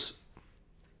suppose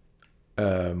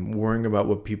worrying about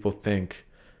what people think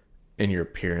in your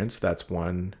appearance, that's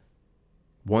one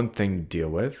thing to deal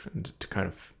with, and to kind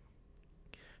of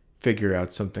figure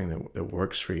out something that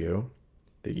works for you,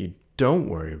 that you don't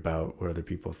worry about what other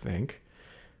people think,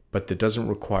 but that doesn't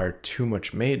require too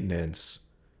much maintenance,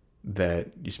 that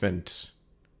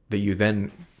you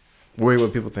then worry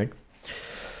what people think.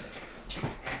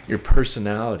 Your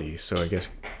personality, so I guess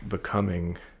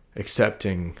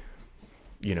accepting,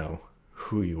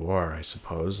 who you are, I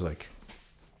suppose. Like,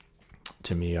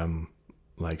 to me, I'm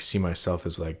like, see myself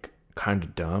as like kind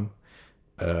of dumb,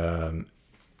 and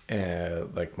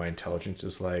like my intelligence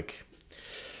is like,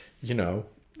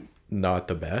 not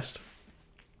the best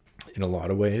in a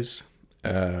lot of ways.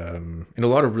 In a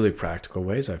lot of really practical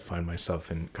ways, I find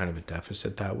myself in kind of a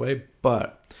deficit that way.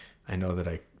 But I know that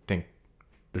I think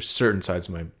there's certain sides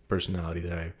of my personality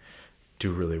that I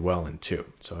do really well in too.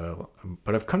 So,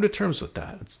 but I've come to terms with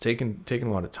that. It's taken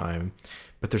a lot of time,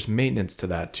 but there's maintenance to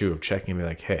that too, of checking me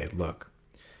like, hey, look,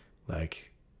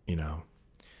 like,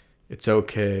 it's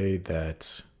okay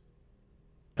that,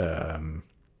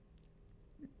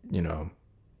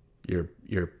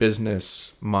 your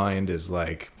business mind is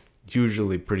like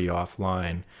usually pretty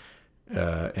offline,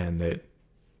 and that,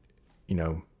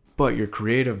 but your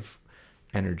creative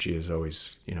energy is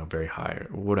always, very high,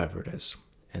 or whatever it is.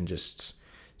 And just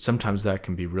sometimes that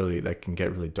can get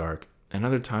really dark. And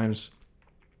other times,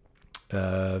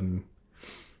 you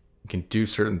can do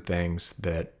certain things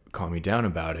that calm me down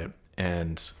about it.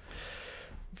 and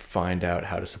find out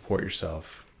how to support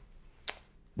yourself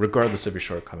regardless of your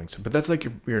shortcomings. But that's like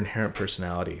your inherent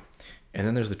personality. And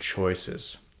then there's the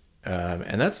choices.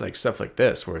 And that's like stuff like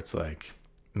this, where it's like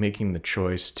making the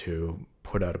choice to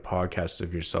put out a podcast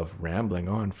of yourself rambling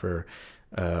on for,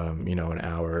 an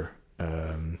hour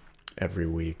every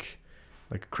week,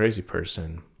 like a crazy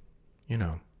person,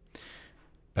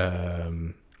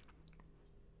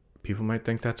 people might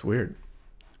think that's weird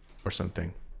or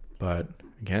something. But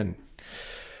again,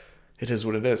 it is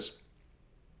what it is.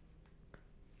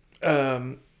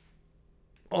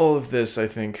 All of this, I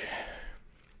think,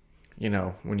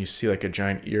 when you see like a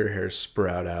giant ear hair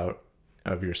sprout out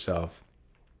of yourself,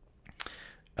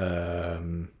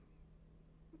 don't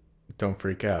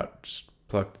freak out. Just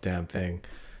pluck the damn thing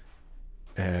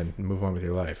and move on with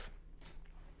your life.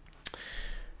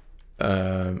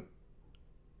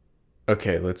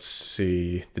 Okay, let's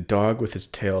see. The dog with his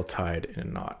tail tied in a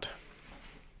knot.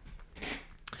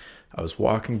 I was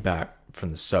walking back from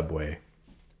the subway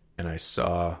and I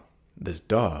saw this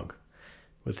dog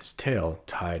with his tail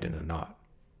tied in a knot.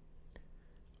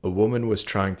 A woman was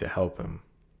trying to help him,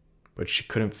 but she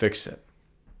couldn't fix it.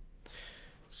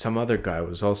 Some other guy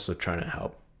was also trying to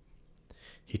help.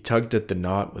 He tugged at the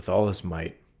knot with all his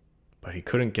might, but he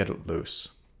couldn't get it loose.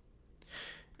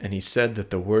 And he said that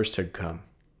the worst had come.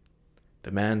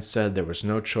 The man said there was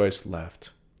no choice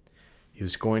left. He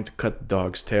was going to cut the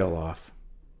dog's tail off.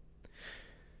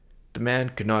 The man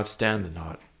could not stand the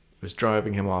knot. It was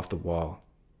driving him off the wall.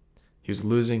 He was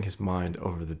losing his mind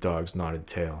over the dog's knotted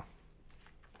tail.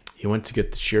 He went to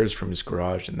get the shears from his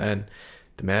garage, and then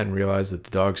the man realized that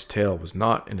the dog's tail was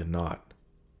not in a knot.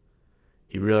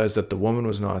 He realized that the woman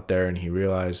was not there, and he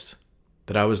realized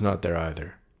that I was not there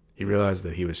either. He realized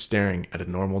that he was staring at a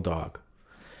normal dog.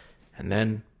 And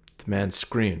then the man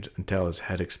screamed until his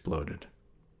head exploded.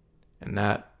 And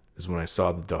that is when I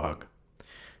saw the dog,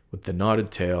 with the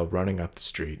knotted tail, running up the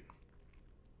street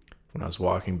when I was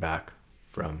walking back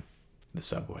from the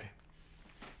subway.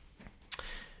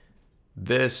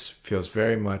 This feels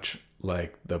very much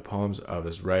like the poems I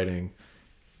was writing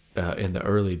in the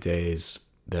early days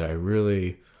that I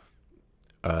really,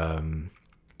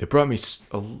 they brought me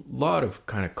a lot of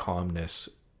kind of calmness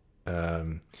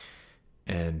and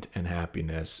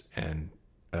happiness and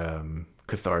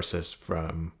catharsis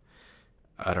from,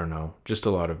 I don't know, just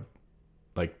a lot of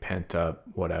like pent up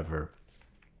whatever.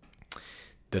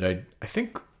 That I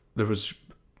think there was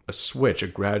a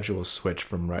gradual switch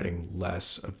from writing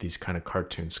less of these kind of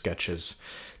cartoon sketches.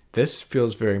 This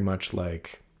feels very much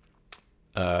like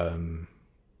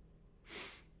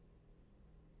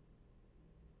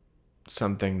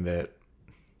something that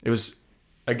it was,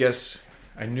 I guess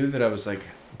I knew that I was like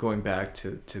going back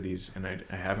to these, and I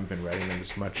haven't been writing them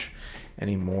as much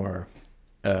anymore.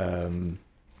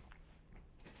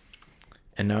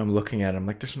 And now I'm looking at it, I'm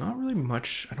like, there's not really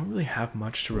much, I don't really have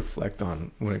much to reflect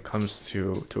on when it comes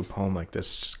to a poem like this.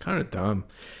 It's just kind of dumb.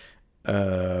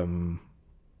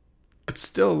 But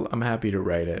still, I'm happy to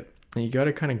write it. And you got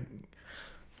to kind of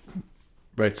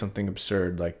write something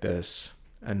absurd like this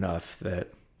enough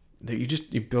that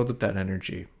you build up that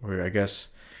energy where I guess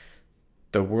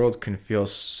the world can feel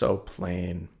so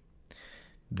plain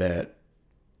that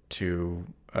to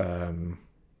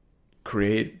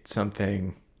create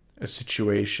something, a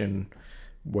situation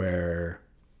where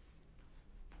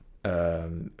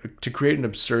to create an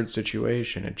absurd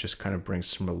situation, it just kind of brings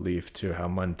some relief to how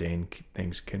mundane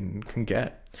things can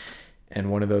get.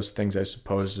 And one of those things, I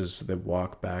suppose, is the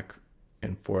walk back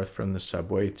and forth from the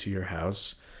subway to your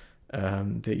house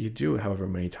that you do however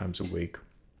many times a week.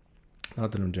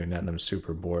 Not that I'm doing that and I'm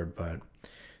super bored, but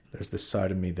there's this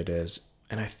side of me that is.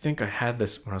 And I think I had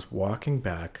this when I was walking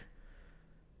back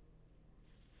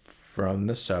from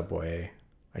the subway.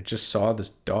 I just saw this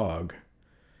dog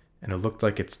and it looked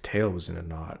like its tail was in a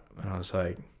knot. And I was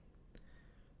like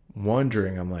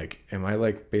wondering, I'm like, am I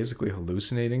like basically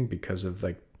hallucinating because of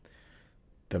like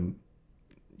the,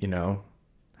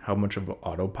 how much of an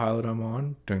autopilot I'm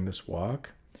on during this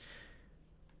walk?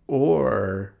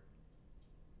 Or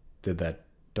did that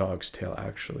dog's tail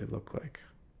actually look like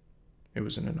it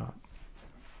was in a knot?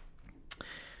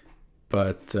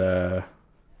 But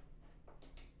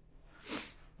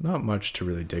not much to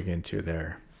really dig into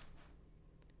there.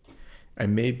 I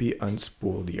may be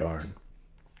unspooled yarn.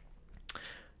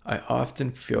 I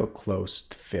often feel close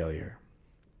to failure.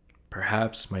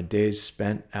 Perhaps my days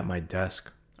spent at my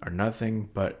desk are nothing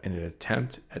but an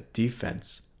attempt at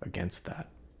defense against that,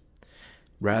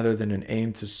 rather than an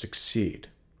aim to succeed.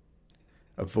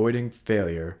 Avoiding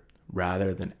failure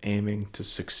rather than aiming to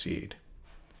succeed.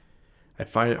 I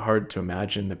find it hard to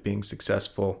imagine that being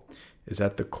successful is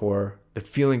at the core. The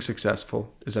feeling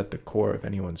successful is at the core of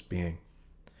anyone's being.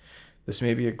 This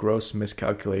may be a gross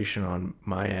miscalculation on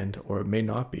my end, or it may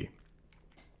not be.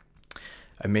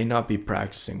 I may not be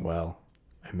practicing well.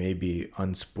 I may be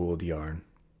unspooled yarn.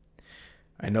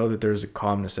 I know that there's a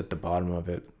calmness at the bottom of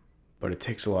it, but it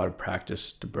takes a lot of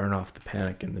practice to burn off the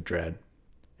panic and the dread.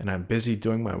 And I'm busy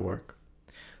doing my work,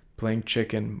 playing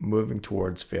chicken, moving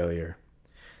towards failure,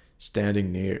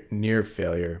 standing near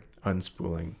failure,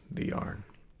 unspooling the yarn.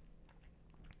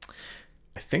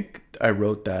 I think I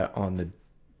wrote that on the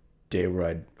day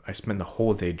where I spent the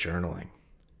whole day journaling.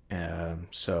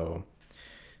 So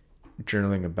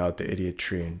journaling about the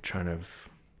idiotry and trying to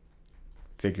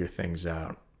figure things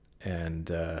out. And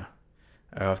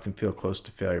I often feel close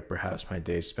to failure. Perhaps my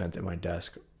days spent at my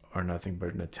desk are nothing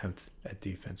but an attempt at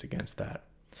defense against that.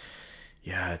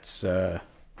 Yeah, it's I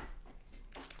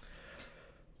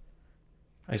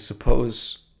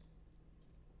suppose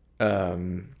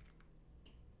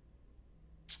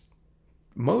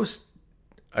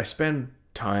I spend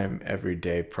time every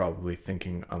day probably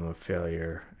thinking I'm a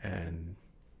failure, and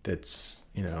that's,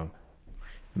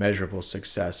 measurable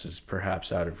success is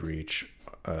perhaps out of reach,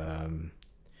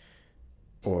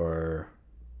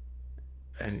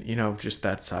 just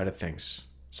that side of things,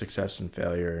 success and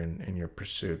failure in your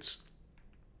pursuits.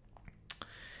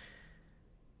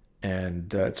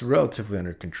 And it's relatively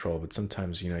under control, but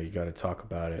sometimes, you got to talk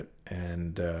about it.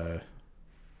 And, I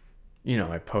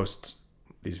post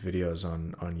these videos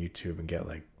on YouTube and get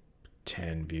like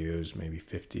 10 views, maybe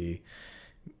 50,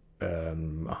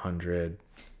 100.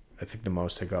 I think the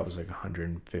most I got was like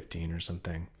 115 or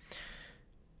something.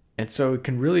 And so it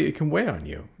can weigh on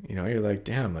you. You're like,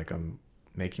 damn, like I'm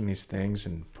making these things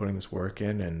and putting this work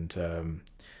in, and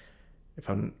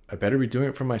I better be doing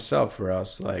it for myself, or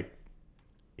else like,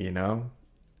 I'm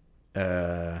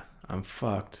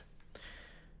fucked.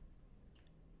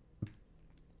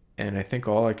 And I think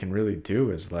all I can really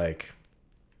do is like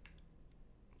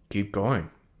keep going,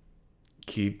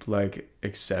 keep like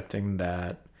accepting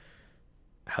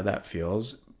how that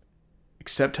feels,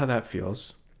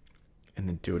 and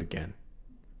then do it again.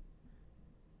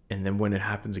 And then when it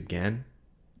happens again,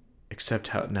 accept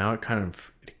how now it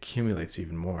accumulates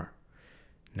even more.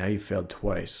 Now you failed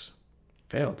twice.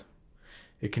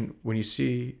 It can, when you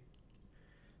see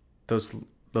those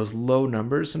low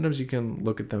numbers, sometimes you can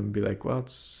look at them and be like, well,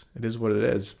 it is what it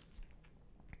is.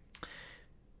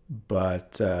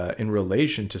 But in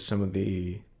relation to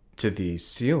the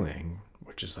ceiling,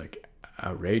 which is like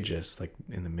outrageous, like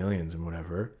in the millions and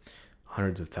whatever,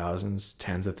 hundreds of thousands,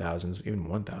 tens of thousands, even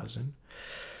 1,000.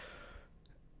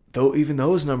 Though even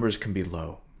those numbers can be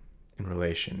low in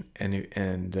relation, and you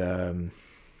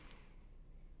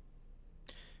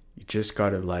just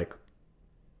gotta like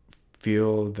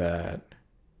feel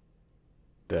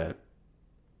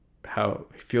how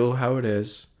it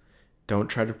is. Don't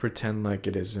try to pretend like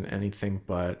it isn't anything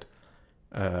but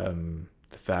the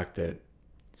fact that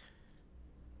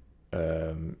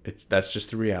that's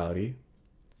just the reality.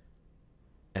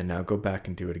 And now go back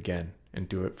and do it again, and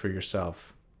do it for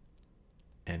yourself,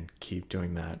 and keep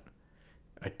doing that.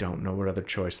 I don't know what other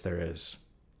choice there is.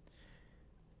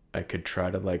 I could try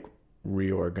to like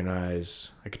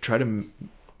reorganize. I could try to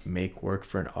make work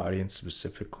for an audience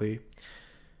specifically,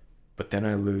 but then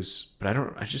I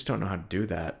just don't know how to do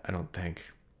that. I don't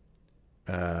think.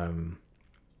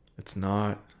 It's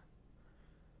not.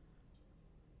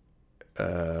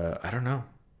 I don't know.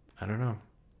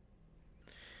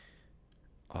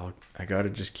 I gotta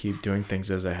just keep doing things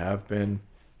as I have been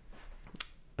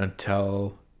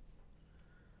until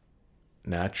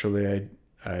naturally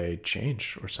I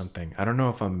change or something. I don't know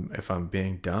if I'm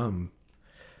being dumb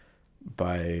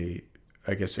by,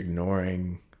 I guess,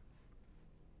 ignoring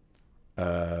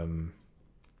the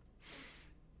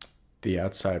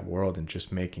outside world and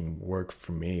just making work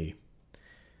for me.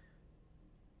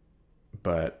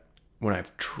 But when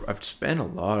I've spent a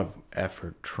lot of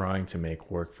effort trying to make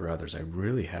work for others, I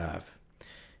really have,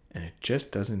 and it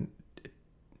just doesn't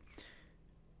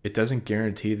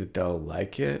guarantee that they'll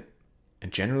like it,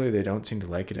 and generally they don't seem to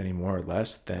like it any more or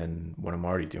less than what I'm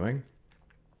already doing.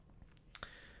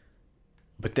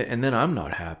 But then I'm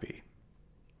not happy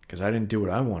because I didn't do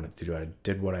what I wanted to do. I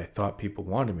did what I thought people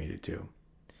wanted me to do,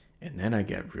 and then I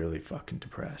get really fucking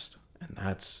depressed, and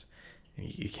that's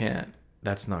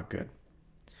not good.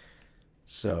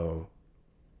 So,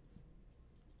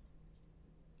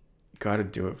 got to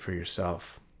do it for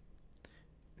yourself.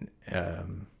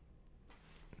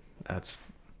 That's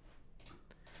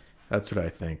what I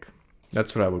think.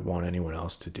 That's what I would want anyone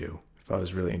else to do if I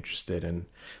was really interested in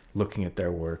looking at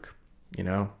their work.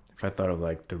 If I thought of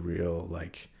like the real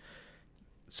like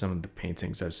some of the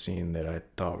paintings I've seen that I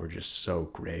thought were just so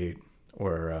great,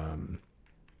 or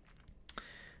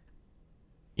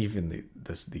even the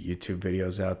YouTube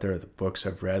videos out there, the books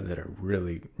I've read that are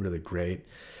really, really great.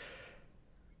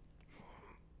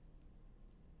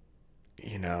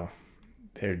 You know,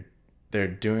 they're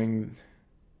doing,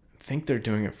 I think they're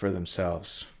doing it for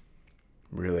themselves,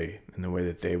 really, in the way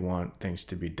that they want things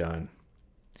to be done.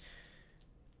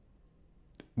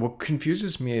 What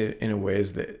confuses me in a way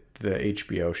is that the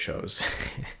HBO shows,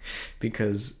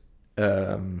 because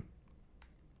they're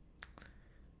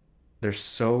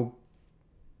so,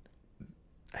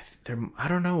 I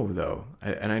don't know though,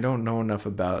 and I don't know enough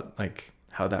about like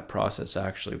how that process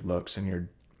actually looks, and you're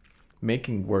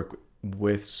making work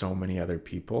with so many other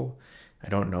people. I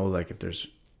don't know like if there's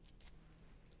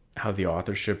how the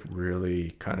authorship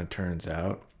really kind of turns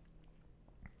out.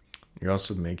 You're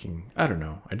also making, I don't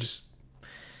know, I just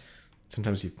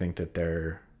sometimes you think that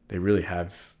they really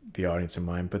have the audience in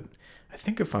mind, but I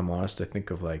think if I'm honest, I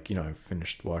think of like, I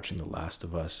finished watching The Last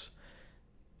of Us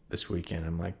this weekend.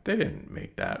 I'm like, they didn't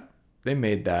make that. They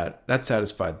made that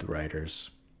satisfied the writers.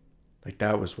 Like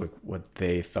that was what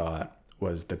they thought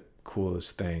was the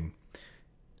coolest thing,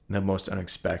 the most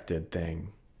unexpected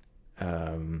thing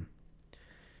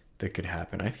that could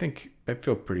happen. I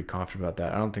feel pretty confident about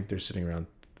that. I don't think they're sitting around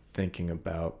thinking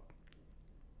about,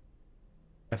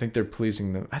 I think they're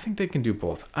pleasing them. I think they can do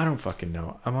both. I don't fucking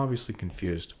know. I'm obviously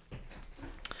confused.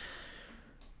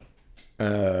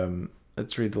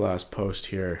 Let's read the last post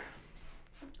here.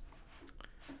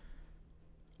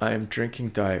 I am drinking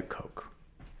Diet Coke.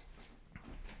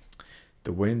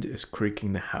 The wind is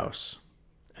creaking the house,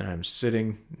 and I'm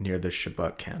sitting near the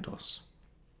Shabbat candles.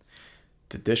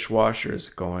 The dishwasher is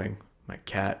going. My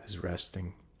cat is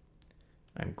resting.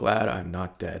 I'm glad I'm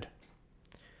not dead.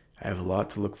 I have a lot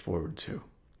to look forward to.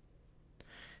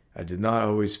 I did not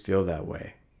always feel that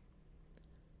way.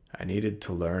 I needed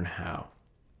to learn how.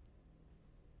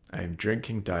 I am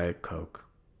drinking Diet Coke,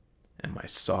 and my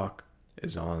sock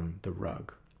is on the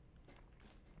rug.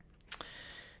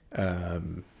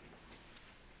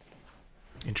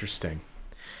 Interesting.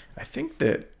 I think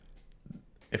that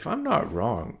if I'm not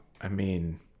wrong, I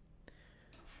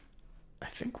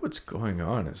think what's going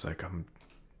on is like I've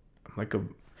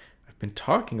been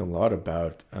talking a lot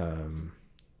about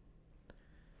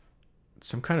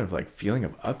some kind of like feeling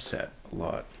of upset a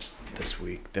lot this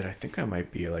week that I think I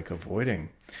might be like avoiding.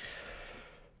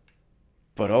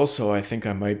 But also I think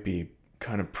I might be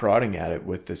kind of prodding at it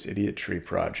with this Idiot Tree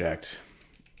project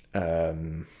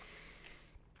as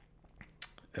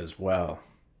well.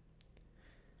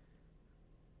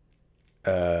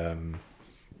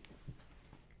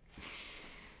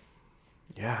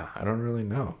 Yeah, I don't really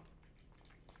know.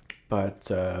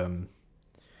 But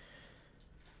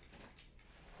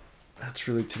that's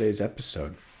really today's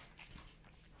episode.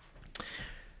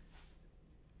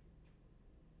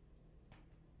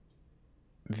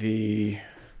 Let me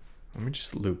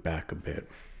just loop back a bit.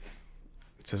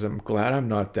 It says, I'm glad I'm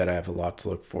not dead. I have a lot to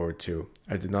look forward to.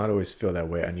 I did not always feel that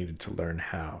way. I needed to learn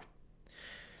how.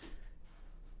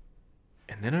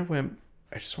 And then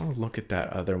I just want to look at that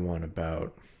other one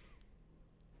about,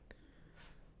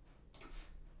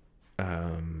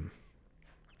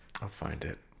 I'll find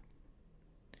it.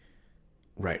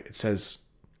 Right. It says,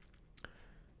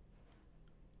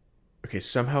 okay,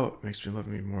 somehow it makes me love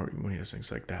me more when he does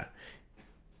things like that.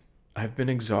 I've been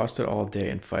exhausted all day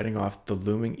and fighting off the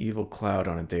looming evil cloud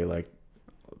on a day like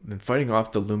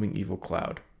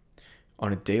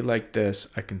On a day like this,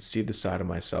 I can see the side of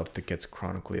myself that gets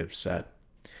chronically upset.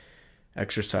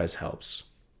 Exercise helps.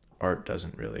 Art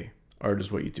doesn't really. Art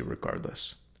is what you do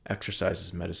regardless. Exercise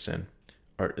is medicine.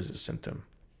 Art is a symptom.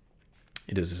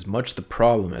 It is as much the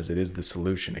problem as it is the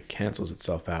solution. It cancels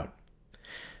itself out.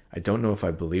 I don't know if I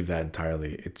believe that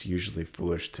entirely. It's usually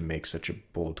foolish to make such a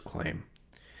bold claim.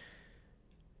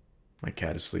 My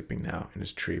cat is sleeping now in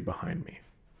his tree behind me.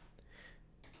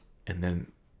 And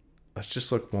then let's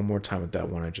just look one more time at that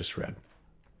one I just read.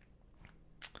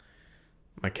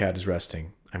 My cat is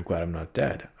resting. I'm glad I'm not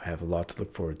dead. I have a lot to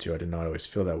look forward to. I did not always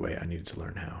feel that way. I needed to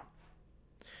learn how.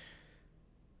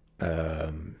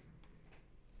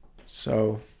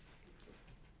 So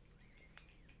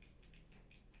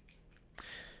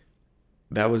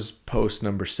that was post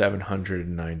number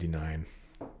 799.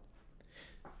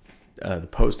 The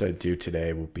post I do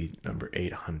today will be number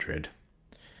 800.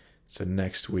 So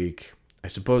next week, I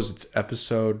suppose it's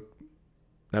episode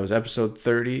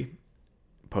 30,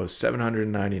 post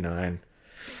 799.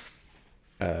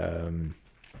 And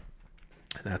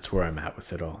that's where I'm at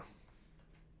with it all.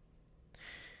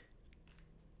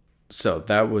 So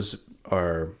that was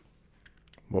our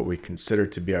what we consider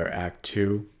to be our act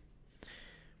two,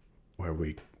 where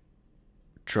we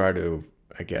try to,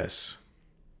 I guess,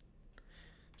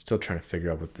 still trying to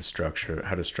figure out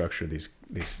how to structure these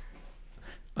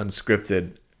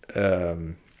unscripted,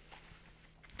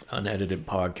 unedited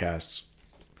podcasts,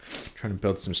 trying to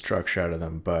build some structure out of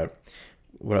them. But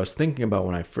what I was thinking about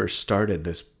when I first started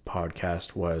this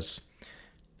podcast was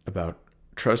about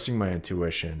trusting my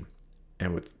intuition,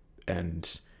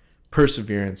 and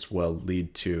perseverance will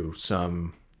lead to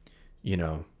some,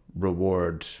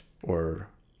 reward, or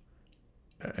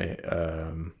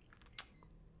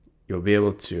you'll be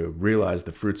able to realize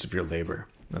the fruits of your labor.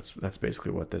 That's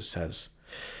basically what this says.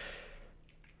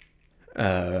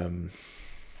 And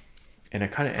I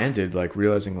kind of ended like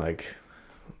realizing like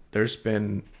there's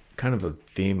been kind of a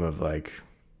theme of like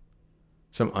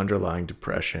some underlying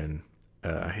depression.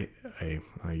 I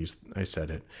said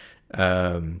it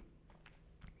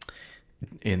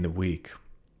in the week,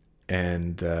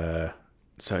 and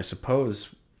so I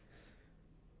suppose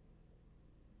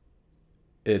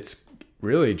it's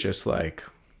really just like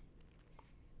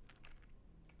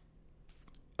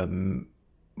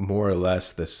more or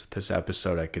less this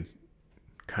episode I could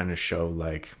kind of show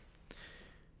like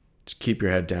just keep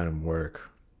your head down and work.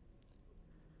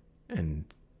 And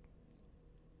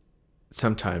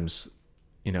sometimes,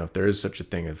 if there is such a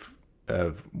thing of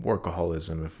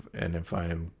workaholism, if I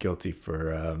am guilty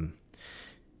for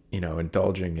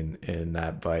indulging in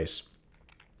that vice,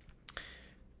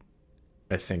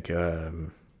 I think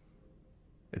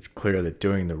it's clear that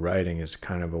doing the writing is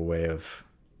kind of a way of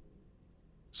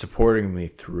supporting me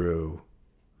through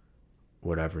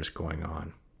whatever's going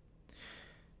on.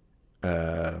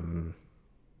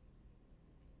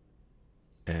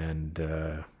 And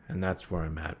that's where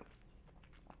I'm at.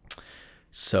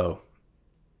 So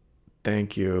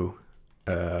thank you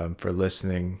for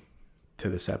listening to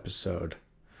this episode,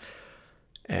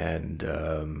 and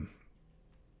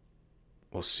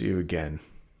we'll see you again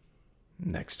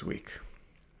next week.